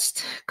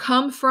fascist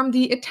come from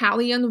the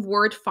Italian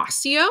word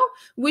fascio,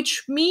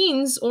 which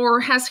means or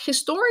has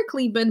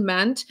historically been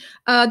meant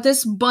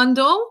this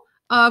bundle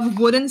of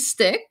wooden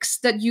sticks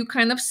that you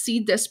kind of see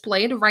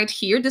displayed right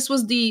here. This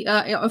was the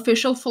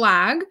official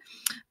flag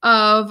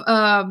of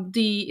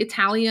the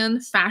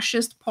Italian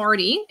fascist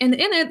party. And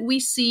in it, we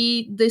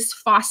see this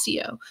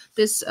fascio,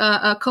 this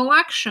a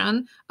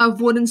collection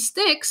of wooden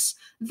sticks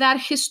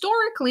that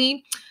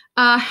historically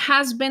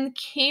has been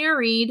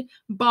carried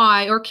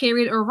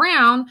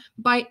around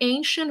by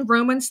ancient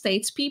Roman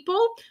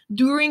statespeople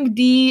during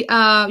the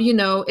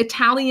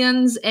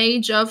Italians'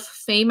 age of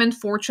fame and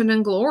fortune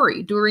and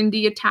glory, during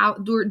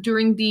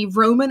the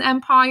Roman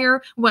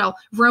Empire,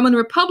 Roman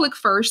Republic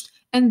first,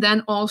 and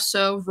then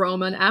also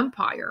Roman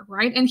Empire,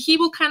 right? And he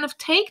will kind of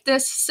take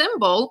this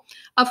symbol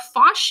of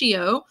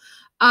fascio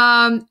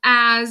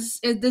as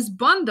this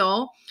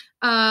bundle,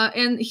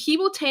 and he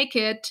will take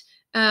it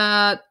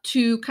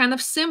to kind of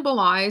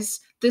symbolize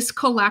this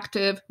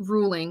collective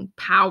ruling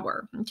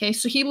power. Okay,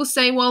 so he will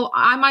say, well,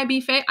 I may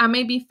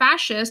be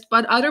fascist,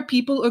 but other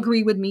people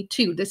agree with me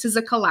too. This is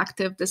a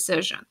collective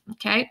decision.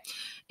 Okay.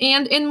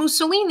 And in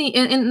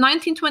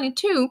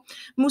 1922,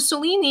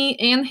 Mussolini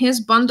and his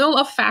bundle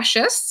of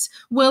fascists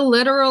will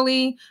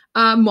literally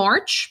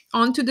march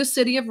onto the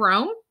city of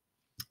Rome,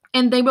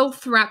 and they will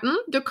threaten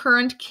the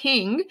current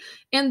king,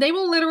 and they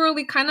will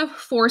literally kind of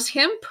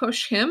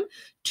push him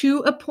to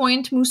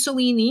appoint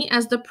Mussolini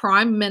as the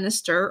prime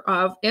minister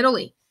of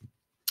Italy.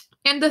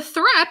 And the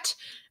threat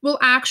will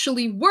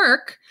actually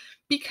work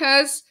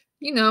because,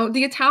 the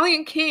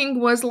Italian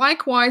king was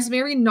likewise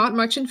very not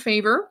much in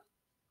favor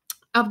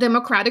of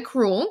democratic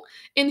rule,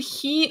 and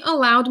he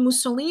will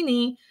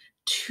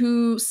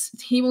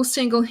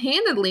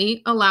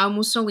single-handedly allow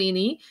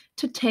Mussolini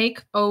to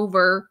take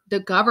over the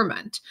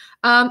government.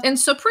 And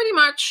so pretty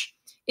much,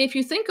 if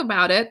you think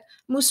about it,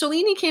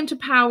 Mussolini came to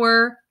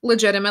power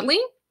legitimately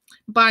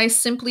by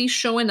simply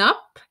showing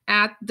up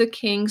at the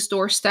king's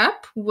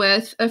doorstep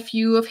with a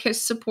few of his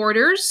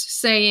supporters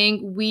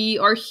saying, we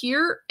are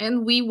here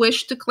and we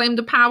wish to claim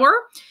the power.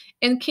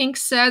 And King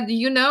said,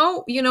 you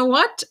know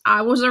what?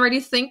 I was already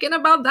thinking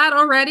about that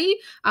already.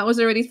 I was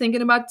already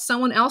thinking about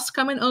someone else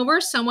coming over,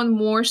 someone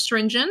more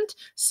stringent,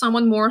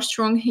 someone more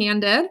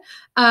strong-handed,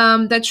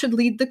 that should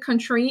lead the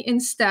country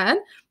instead.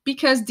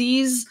 Because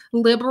these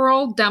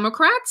liberal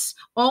Democrats,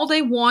 all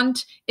they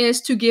want is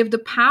to give the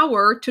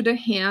power to the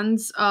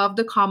hands of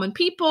the common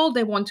people.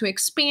 They want to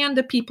expand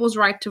the people's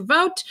right to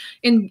vote.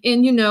 And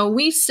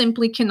we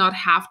simply cannot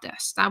have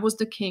this. That was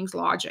the king's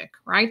logic,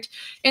 right?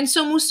 And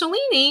so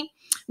Mussolini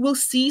will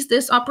seize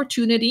this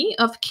opportunity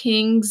of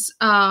king's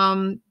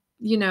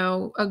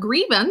a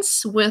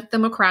grievance with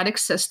democratic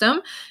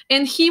system,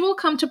 and he will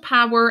come to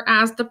power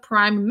as the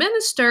prime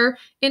minister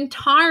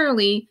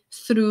entirely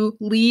through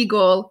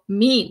legal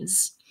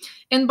means.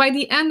 And by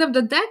the end of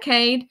the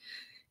decade,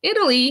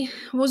 Italy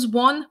was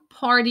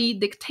one-party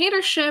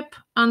dictatorship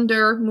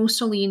under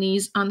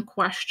Mussolini's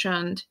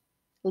unquestioned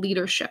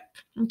leadership.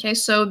 Okay,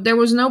 so there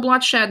was no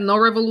bloodshed, no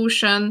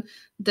revolution.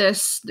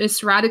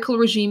 This radical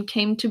regime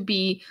came to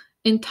be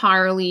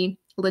entirely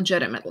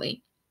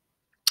legitimately.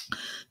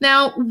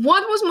 Now,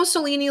 what was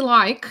Mussolini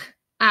like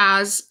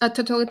as a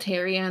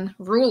totalitarian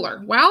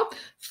ruler? Well,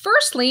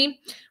 firstly,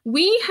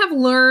 we have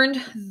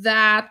learned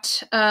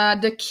that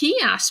the key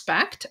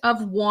aspect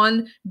of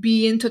one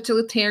being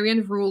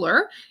totalitarian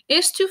ruler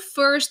is to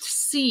first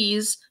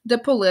seize the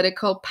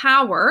political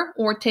power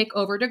or take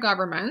over the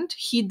government.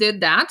 He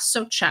did that,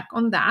 so check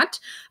on that.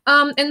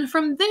 And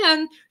from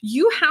then,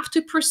 you have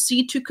to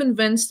proceed to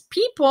convince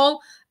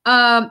people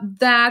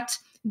that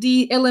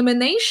the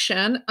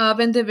elimination of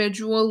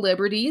individual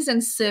liberties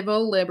and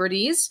civil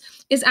liberties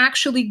is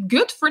actually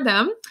good for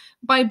them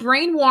by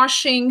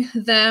brainwashing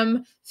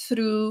them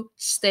through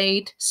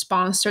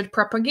state-sponsored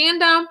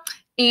propaganda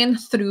and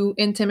through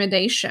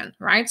intimidation,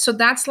 right? So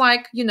that's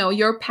like,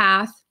 your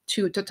path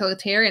to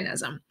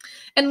totalitarianism.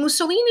 And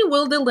Mussolini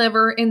will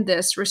deliver in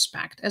this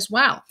respect as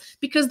well,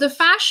 because the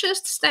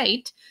fascist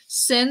state,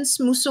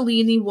 since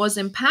Mussolini was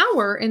in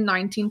power in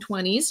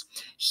 1920s,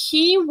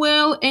 he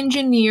will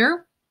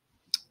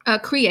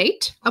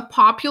create a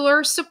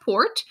popular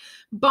support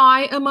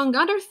by, among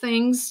other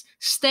things,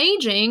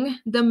 staging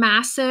the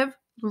massive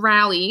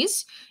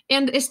rallies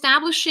and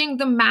establishing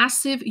the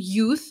massive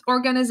youth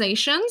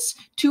organizations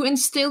to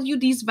instill you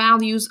these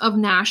values of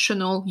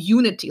national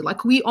unity.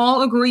 Like, we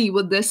all agree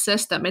with this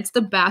system. It's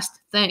the best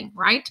thing,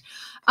 right?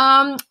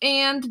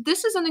 And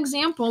this is an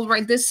example,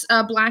 right? This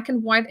black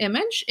and white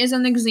image is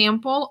an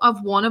example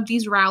of one of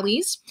these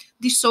rallies,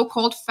 the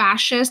so-called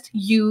fascist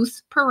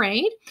youth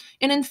parade.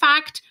 And in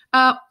fact,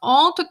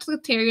 all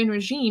totalitarian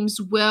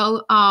regimes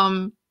will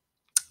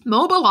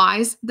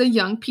mobilize the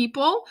young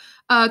people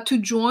to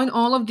join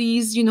all of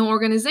these,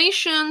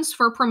 organizations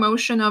for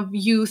promotion of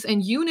youth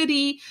and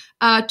unity,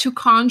 to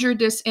conjure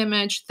this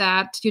image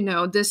that,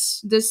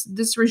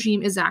 this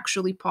regime is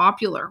actually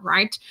popular,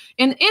 right?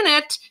 And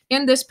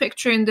in this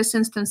picture, in this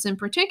instance in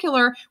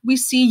particular, we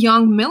see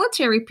young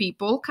military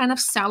people kind of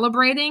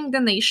celebrating the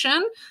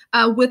nation,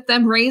 with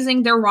them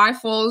raising their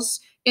rifles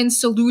and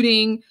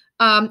saluting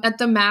at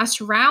the mass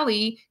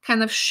rally,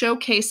 kind of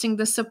showcasing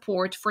the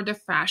support for the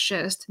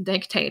fascist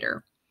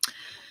dictator.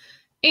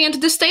 And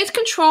the state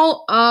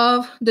control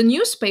of the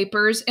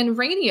newspapers and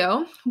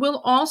radio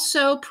will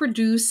also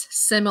produce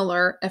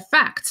similar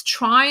effects,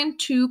 trying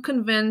to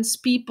convince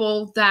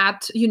people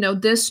that,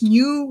 this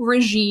new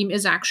regime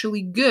is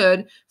actually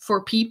good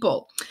for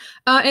people.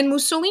 And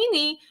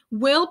Mussolini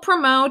will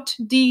promote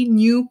the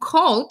new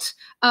cult,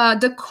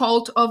 the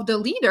cult of the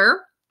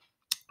leader,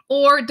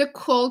 or the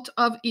cult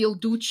of Il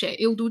Duce.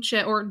 Il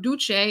Duce, or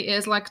Duce,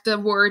 is like the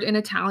word in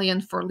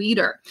Italian for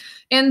leader.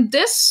 And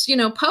this,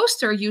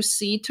 poster you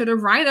see to the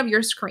right of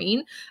your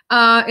screen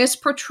is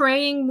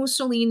portraying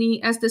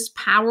Mussolini as this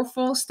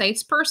powerful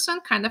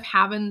statesperson, kind of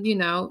having,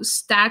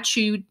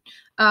 statue,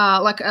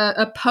 like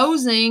a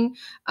posing,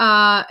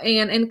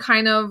 and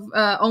kind of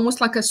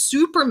almost like a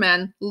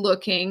Superman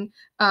looking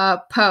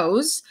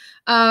pose,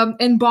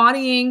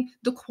 embodying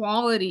the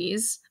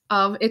qualities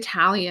of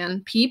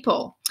Italian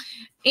people.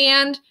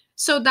 And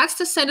so that's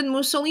to say that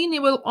Mussolini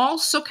will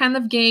also kind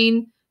of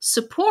gain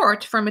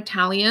support from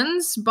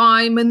Italians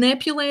by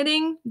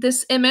manipulating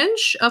this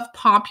image of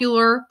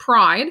popular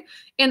pride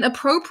and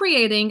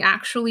appropriating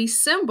actually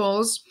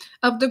symbols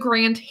of the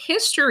grand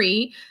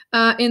history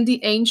in the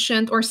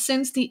ancient, or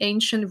since the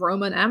ancient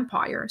Roman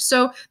Empire.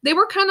 So they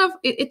were kind of,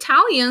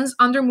 Italians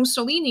under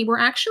Mussolini were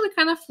actually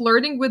kind of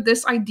flirting with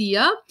this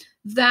idea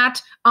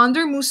that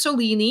under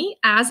Mussolini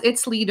as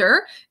its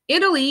leader,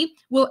 Italy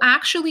will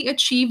actually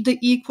achieve the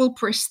equal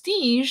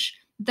prestige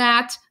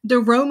that the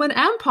Roman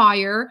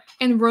Empire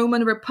and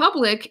Roman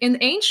Republic in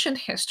ancient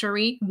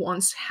history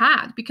once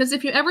had. Because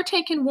if you ever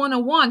taken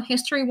 101,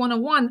 History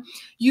 101,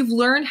 you've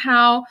learned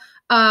how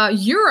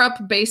Europe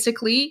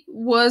basically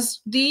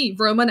was the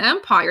Roman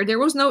Empire. There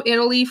was no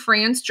Italy,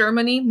 France,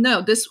 Germany.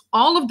 No,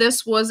 all of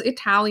this was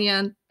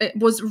Italian. It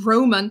was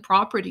Roman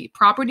property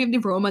of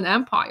the Roman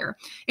Empire.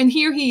 And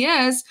here he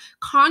is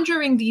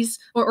conjuring these,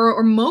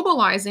 or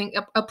mobilizing,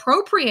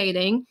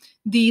 appropriating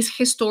these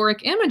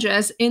historic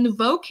images,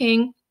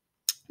 invoking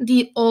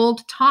the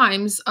old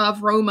times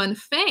of Roman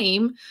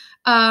fame,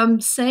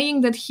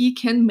 saying that he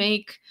can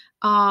make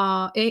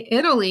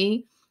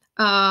Italy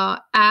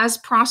as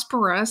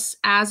prosperous,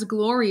 as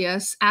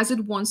glorious as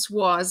it once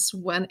was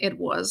when it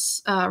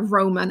was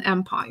Roman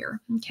Empire.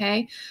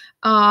 Okay.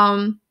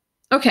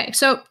 Okay.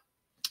 So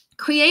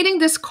creating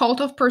this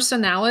cult of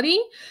personality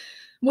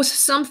was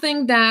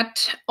something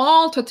that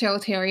all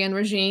totalitarian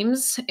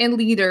regimes and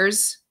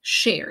leaders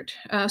shared.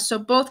 So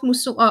both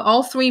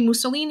all three,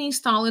 Mussolini,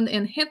 Stalin,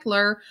 and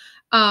Hitler,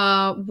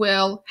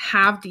 will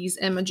have these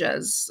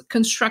images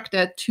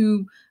constructed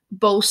to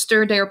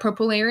bolster their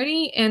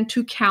popularity and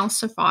to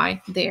calcify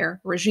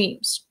their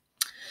regimes.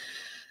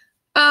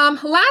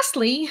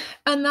 Lastly,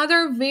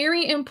 another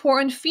very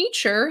important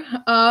feature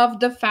of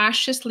the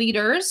fascist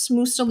leaders,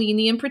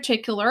 Mussolini in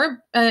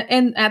particular,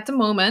 and at the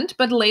moment,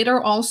 but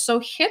later also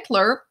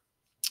Hitler,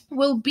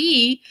 will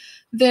be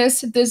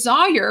this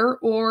desire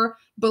or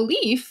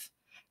belief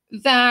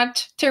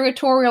that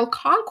territorial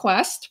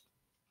conquest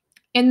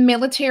and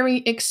military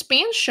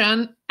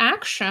expansion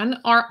action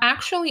are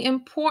actually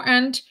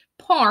important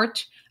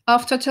part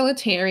of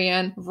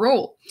totalitarian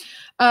rule.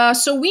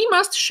 So we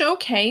must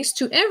showcase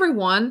to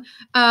everyone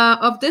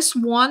of this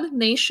one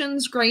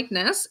nation's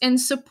greatness and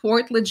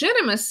support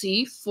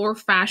legitimacy for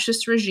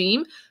fascist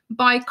regime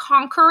by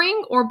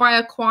conquering or by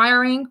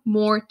acquiring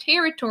more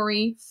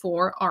territory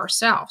for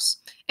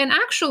ourselves. And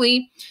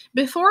actually,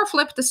 before I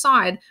flip the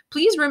side,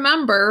 please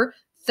remember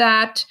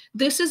that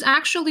this is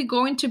actually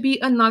going to be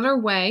another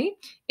way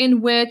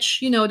in which,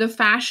 the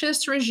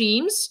fascist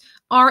regimes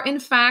are in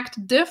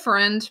fact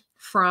different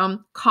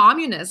from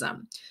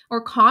communism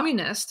or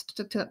communist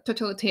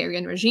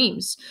totalitarian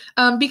regimes,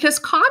 because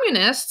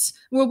communists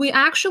will be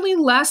actually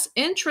less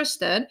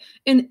interested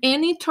in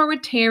any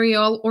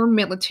territorial or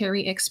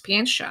military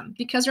expansion.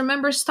 Because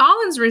remember,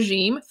 Stalin's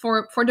regime,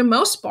 for the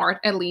most part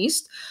at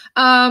least,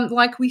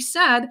 like we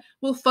said,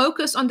 will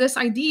focus on this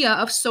idea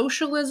of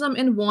socialism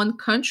in one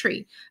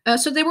country.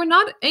 So they were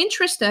not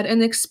interested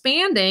in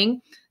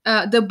expanding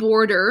the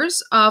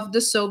borders of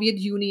the Soviet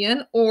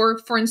Union, or,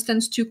 for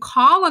instance, to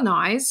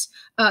colonize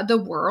the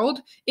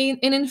world. And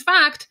in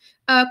fact,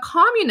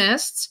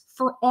 communists,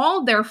 for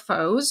all their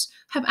foes,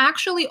 have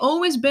actually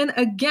always been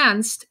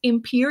against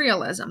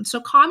imperialism. So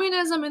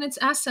communism, in its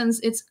essence,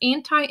 it's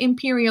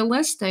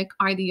anti-imperialistic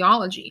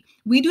ideology.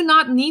 We do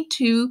not need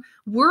to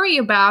worry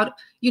about,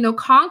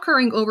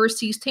 conquering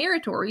overseas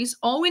territories.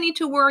 All we need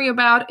to worry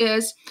about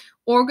is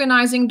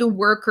organizing the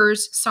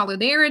workers'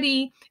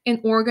 solidarity and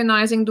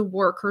organizing the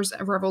workers'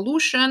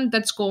 revolution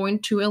that's going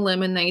to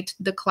eliminate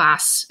the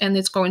class, and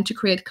it's going to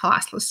create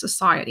classless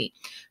society.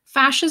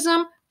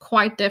 Fascism,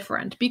 quite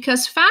different,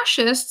 because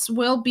fascists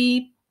will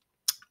be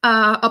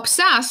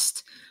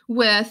obsessed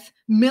with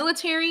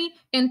military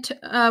and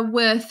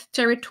with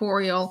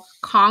territorial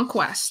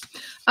conquest.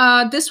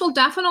 This will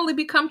definitely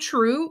become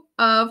true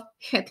of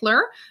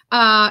Hitler,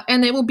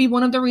 and it will be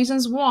one of the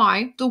reasons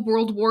why the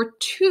World War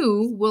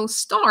II will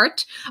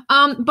start.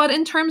 But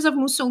in terms of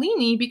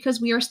Mussolini, because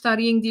we are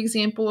studying the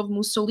example of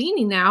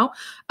Mussolini now,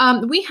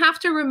 we have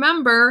to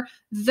remember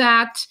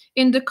that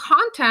in the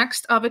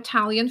context of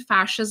Italian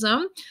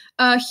fascism,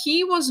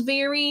 he was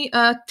very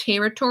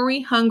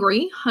territory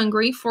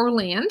hungry for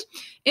land.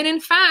 And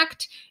in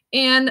fact,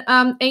 in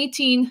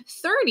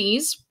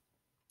 1830s,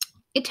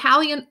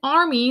 Italian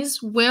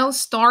armies will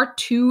start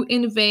to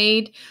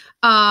invade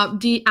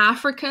the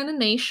African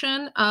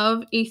nation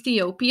of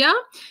Ethiopia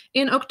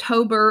in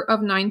October of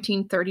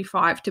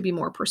 1935, to be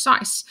more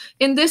precise.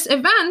 And this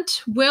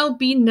event will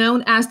be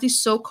known as the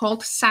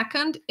so-called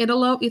Second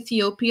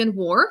Italo-Ethiopian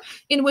War,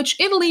 in which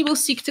Italy will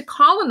seek to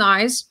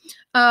colonize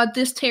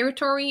this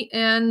territory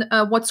in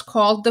what's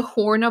called the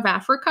Horn of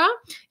Africa,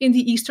 in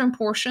the eastern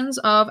portions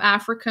of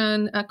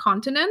African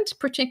continent,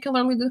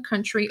 particularly the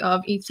country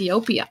of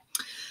Ethiopia.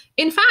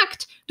 In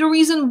fact, the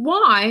reason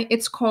why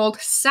it's called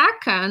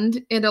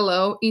Second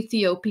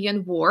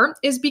Italo-Ethiopian War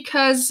is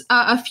because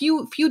a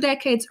few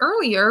decades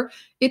earlier,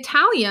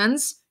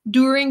 Italians,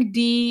 during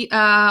the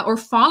or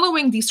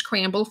following the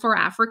scramble for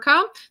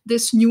Africa,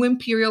 this new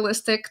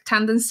imperialistic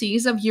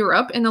tendencies of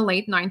Europe in the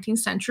late 19th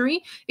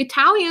century,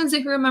 Italians,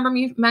 if you remember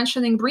me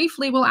mentioning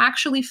briefly, will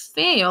actually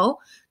fail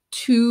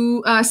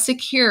to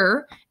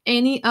secure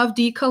any of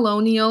the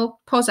colonial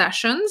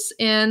possessions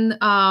in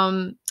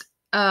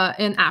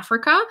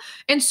Africa.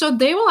 And so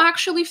they will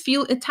actually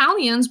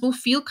Italians will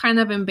feel kind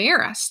of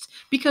embarrassed,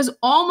 because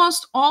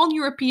almost all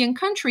European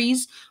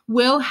countries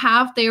will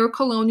have their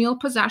colonial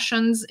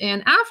possessions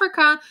in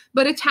Africa,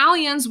 but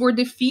Italians were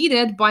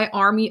defeated by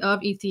army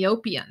of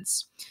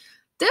Ethiopians.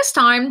 This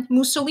time,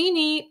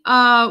 Mussolini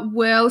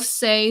will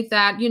say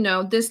that,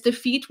 this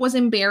defeat was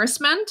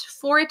embarrassment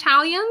for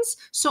Italians,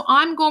 so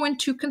I'm going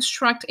to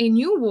construct a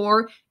new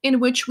war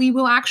in which we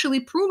will actually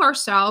prove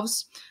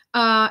ourselves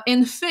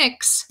and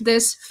fix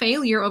this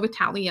failure of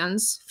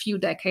Italians few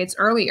decades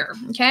earlier,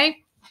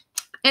 okay?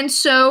 And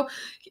so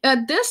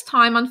at this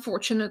time,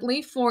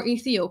 unfortunately, for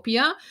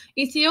Ethiopia,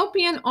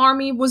 Ethiopian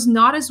army was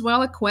not as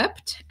well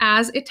equipped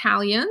as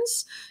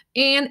Italians,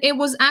 and it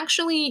was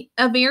actually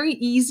a very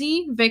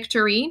easy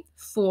victory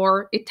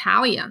for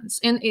Italians.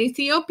 And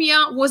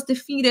Ethiopia was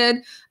defeated,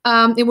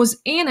 it was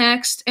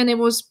annexed, and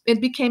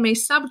it became a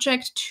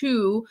subject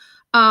to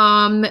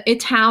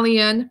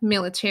Italian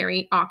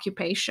military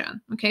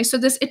occupation. Okay, so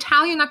this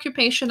Italian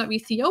occupation of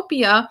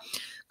Ethiopia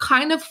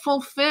kind of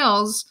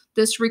fulfills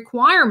this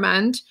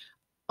requirement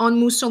on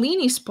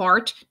Mussolini's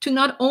part to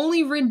not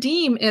only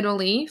redeem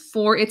Italy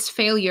for its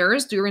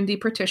failures during the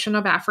partition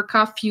of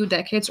Africa a few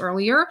decades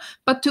earlier,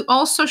 but to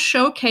also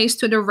showcase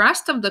to the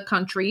rest of the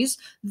countries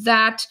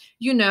that,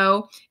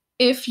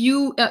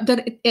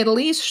 that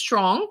Italy is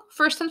strong,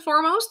 first and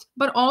foremost,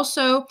 but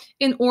also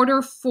in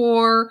order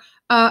for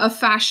a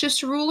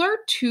fascist ruler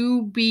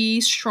to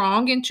be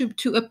strong and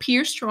to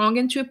appear strong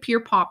and to appear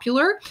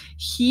popular,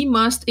 he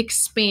must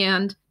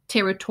expand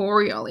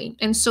territorially.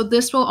 And so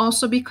this will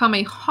also become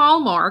a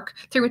hallmark.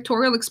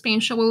 Territorial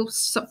expansion will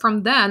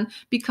from then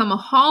become a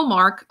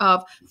hallmark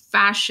of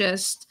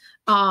fascist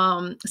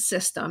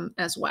system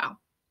as well.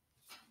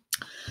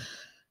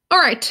 All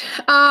right.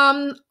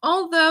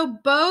 Although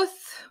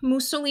both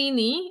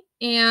Mussolini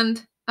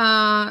and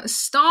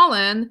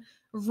Stalin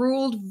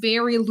ruled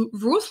very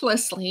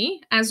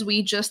ruthlessly, as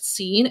we just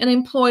seen, and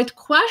employed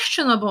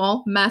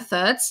questionable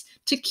methods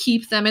to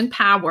keep them in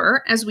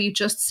power, as we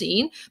just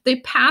seen, they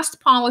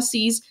passed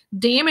policies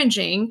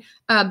damaging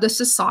the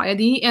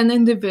society and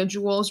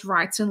individuals'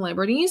 rights and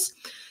liberties.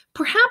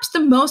 Perhaps the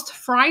most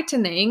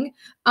frightening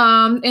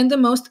and the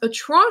most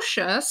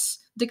atrocious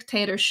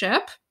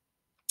dictatorship,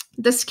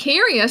 the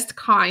scariest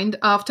kind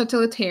of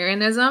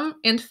totalitarianism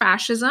and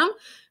fascism,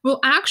 will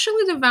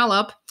actually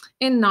develop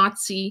in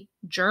Nazi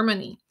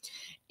Germany.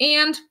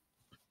 And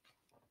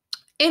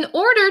in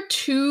order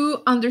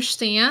to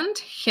understand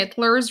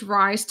Hitler's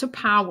rise to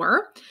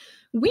power,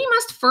 we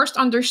must first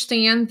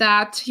understand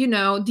that,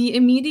 the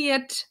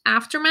immediate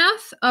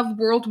aftermath of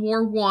World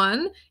War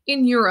I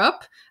in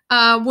Europe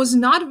was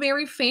not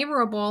very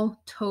favorable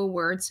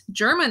towards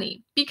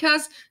Germany,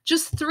 because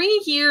just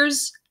 3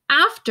 years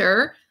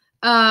after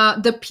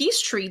the peace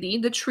treaty,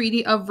 the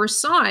Treaty of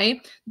Versailles,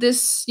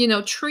 this,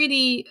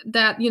 treaty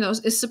that,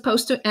 is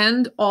supposed to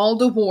end all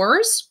the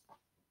wars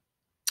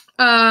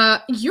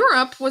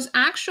Europe was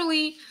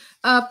actually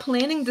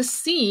planting the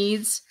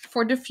seeds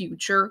for the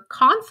future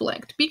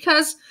conflict,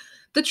 because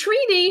the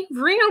treaty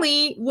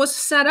really was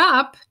set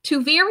up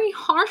to very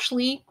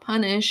harshly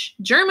punish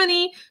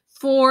Germany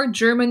for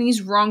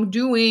Germany's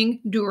wrongdoing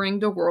during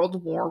the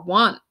World War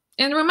One.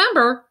 And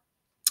remember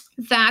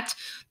that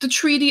the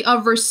Treaty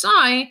of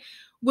Versailles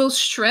will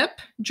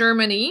strip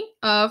Germany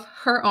of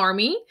her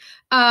army.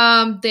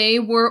 They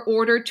were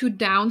ordered to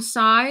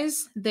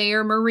downsize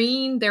their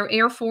marine, their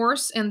air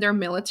force, and their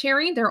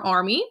military, their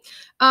army.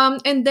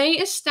 And they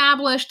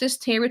established this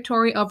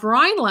territory of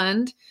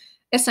Rhineland,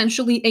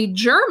 essentially a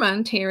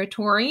German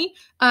territory,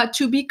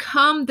 to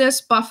become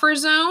this buffer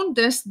zone,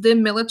 this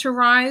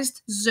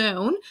demilitarized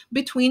zone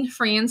between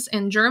France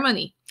and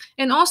Germany.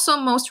 And also,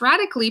 most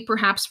radically,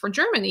 perhaps for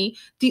Germany,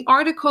 the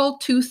Article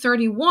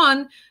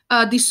 231,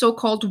 the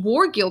so-called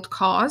War Guilt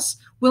Clause,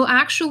 will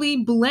actually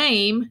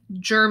blame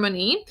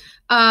Germany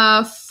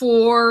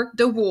for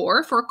the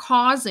war, for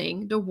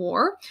causing the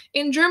war.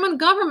 And German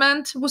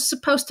government was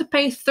supposed to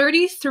pay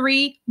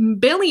 $33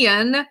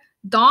 billion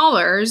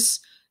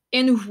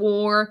in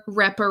war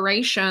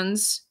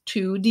reparations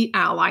to the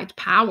Allied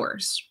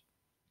powers.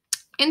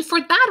 And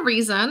for that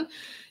reason,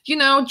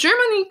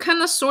 Germany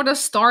kind of sort of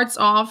starts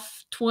off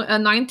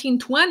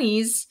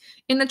 1920s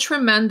in a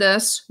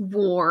tremendous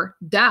war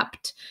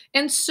debt.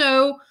 And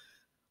so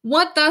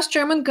what does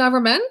German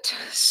government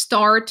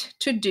start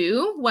to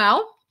do?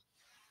 Well,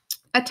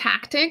 a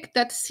tactic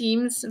that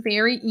seems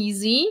very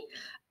easy,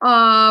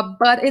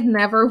 but it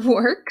never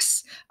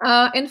works.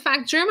 In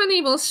fact,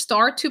 Germany will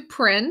start to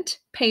print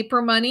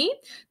paper money.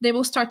 They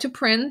will start to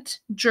print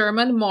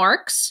German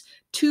marks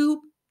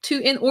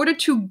in order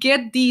to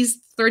get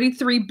these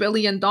 $33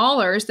 billion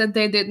that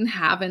they didn't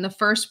have in the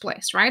first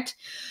place, right?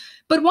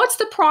 But what's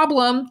the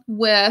problem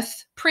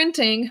with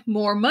printing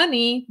more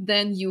money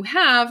than you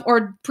have,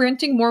 or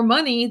printing more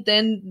money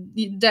than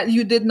that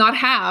you did not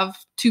have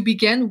to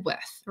begin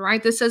with,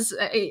 right? This is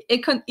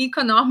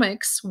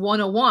economics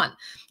 101.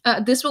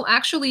 This will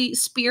actually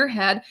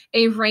spearhead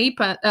a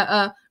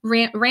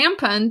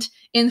rampant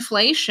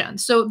inflation.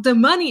 So the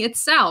money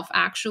itself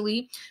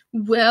actually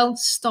will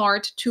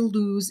start to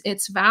lose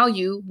its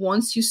value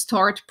once you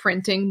start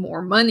printing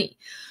more money.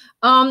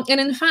 And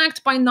in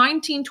fact, by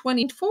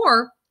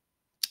 1924,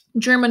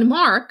 German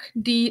mark,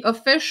 the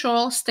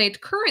official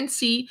state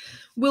currency,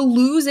 will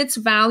lose its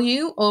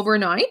value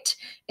overnight,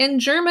 and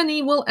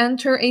Germany will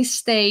enter a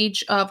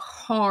stage of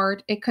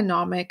hard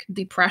economic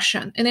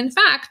depression. And in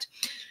fact,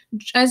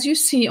 as you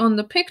see on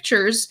the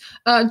pictures,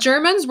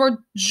 Germans were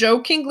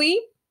jokingly,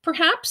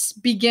 perhaps,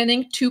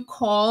 beginning to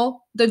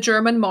call the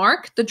German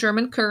mark, the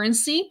German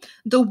currency,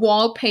 the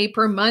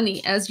wallpaper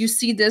money, as you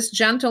see this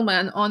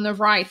gentleman on the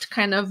right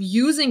kind of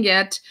using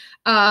it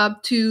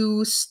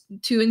to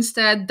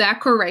instead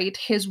decorate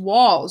his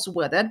walls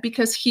with it,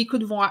 because he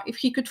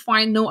could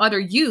find no other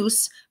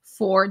use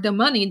for the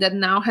money that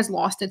now has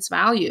lost its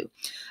value.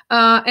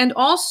 And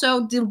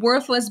also, the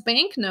worthless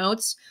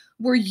banknotes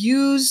were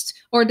used,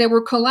 or they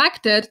were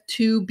collected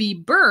to be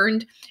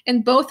burned.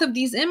 And both of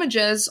these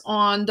images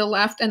on the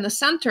left and the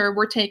center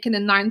were taken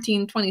in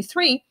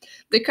 1923.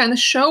 They kind of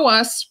show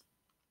us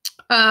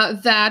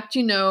that,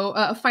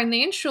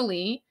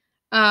 financially,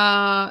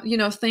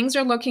 things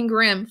are looking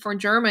grim for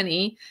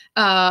Germany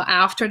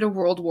after the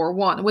World War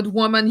I, with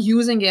woman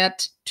using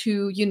it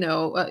to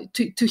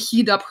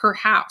heat up her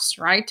house,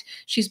 right?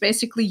 She's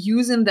basically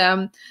using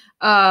them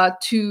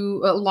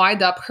to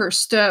light up her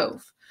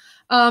stove.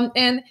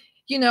 And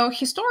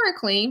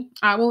historically,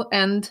 I will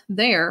end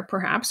there,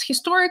 perhaps.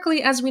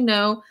 Historically, as we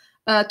know,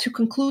 to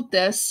conclude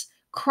this,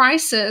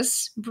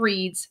 crisis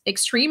breeds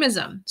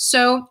extremism.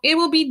 So it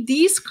will be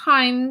these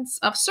kinds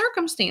of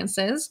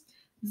circumstances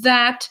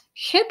that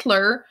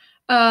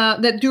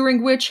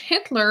during which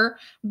Hitler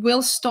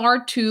will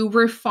start to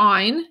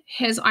refine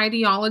his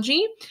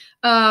ideology,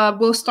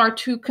 will start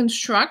to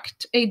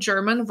construct a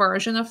German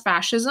version of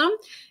fascism,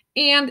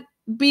 and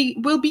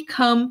will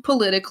become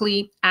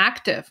politically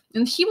active.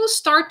 And he will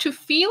start to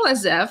feel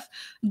as if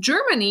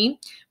Germany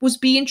was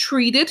being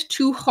treated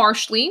too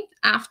harshly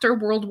after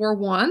World War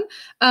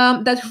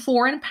I, that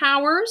foreign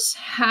powers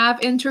have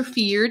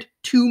interfered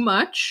too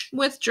much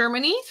with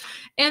Germany,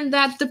 and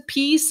that the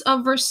Peace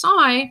of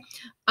Versailles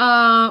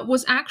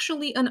was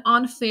actually an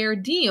unfair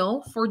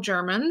deal for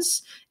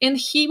Germans. And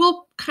he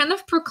will kind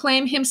of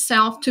proclaim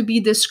himself to be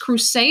this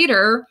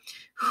crusader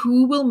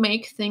who will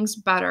make things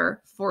better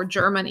for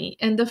Germany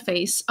in the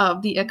face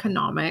of the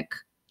economic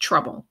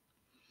trouble.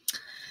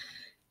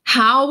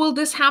 How will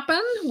this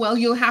happen? Well,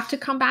 you'll have to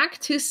come back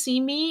to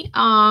see me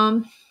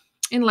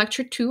in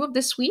lecture 2 of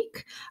this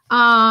week.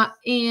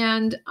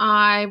 And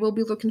I will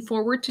be looking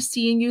forward to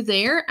seeing you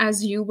there,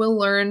 as you will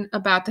learn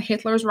about the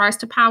Hitler's rise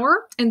to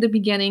power and the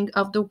beginning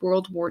of the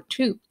World War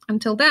II.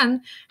 Until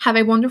then, have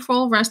a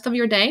wonderful rest of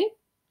your day,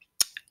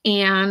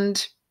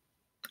 and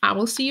I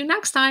will see you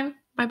next time.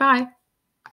 Bye-bye.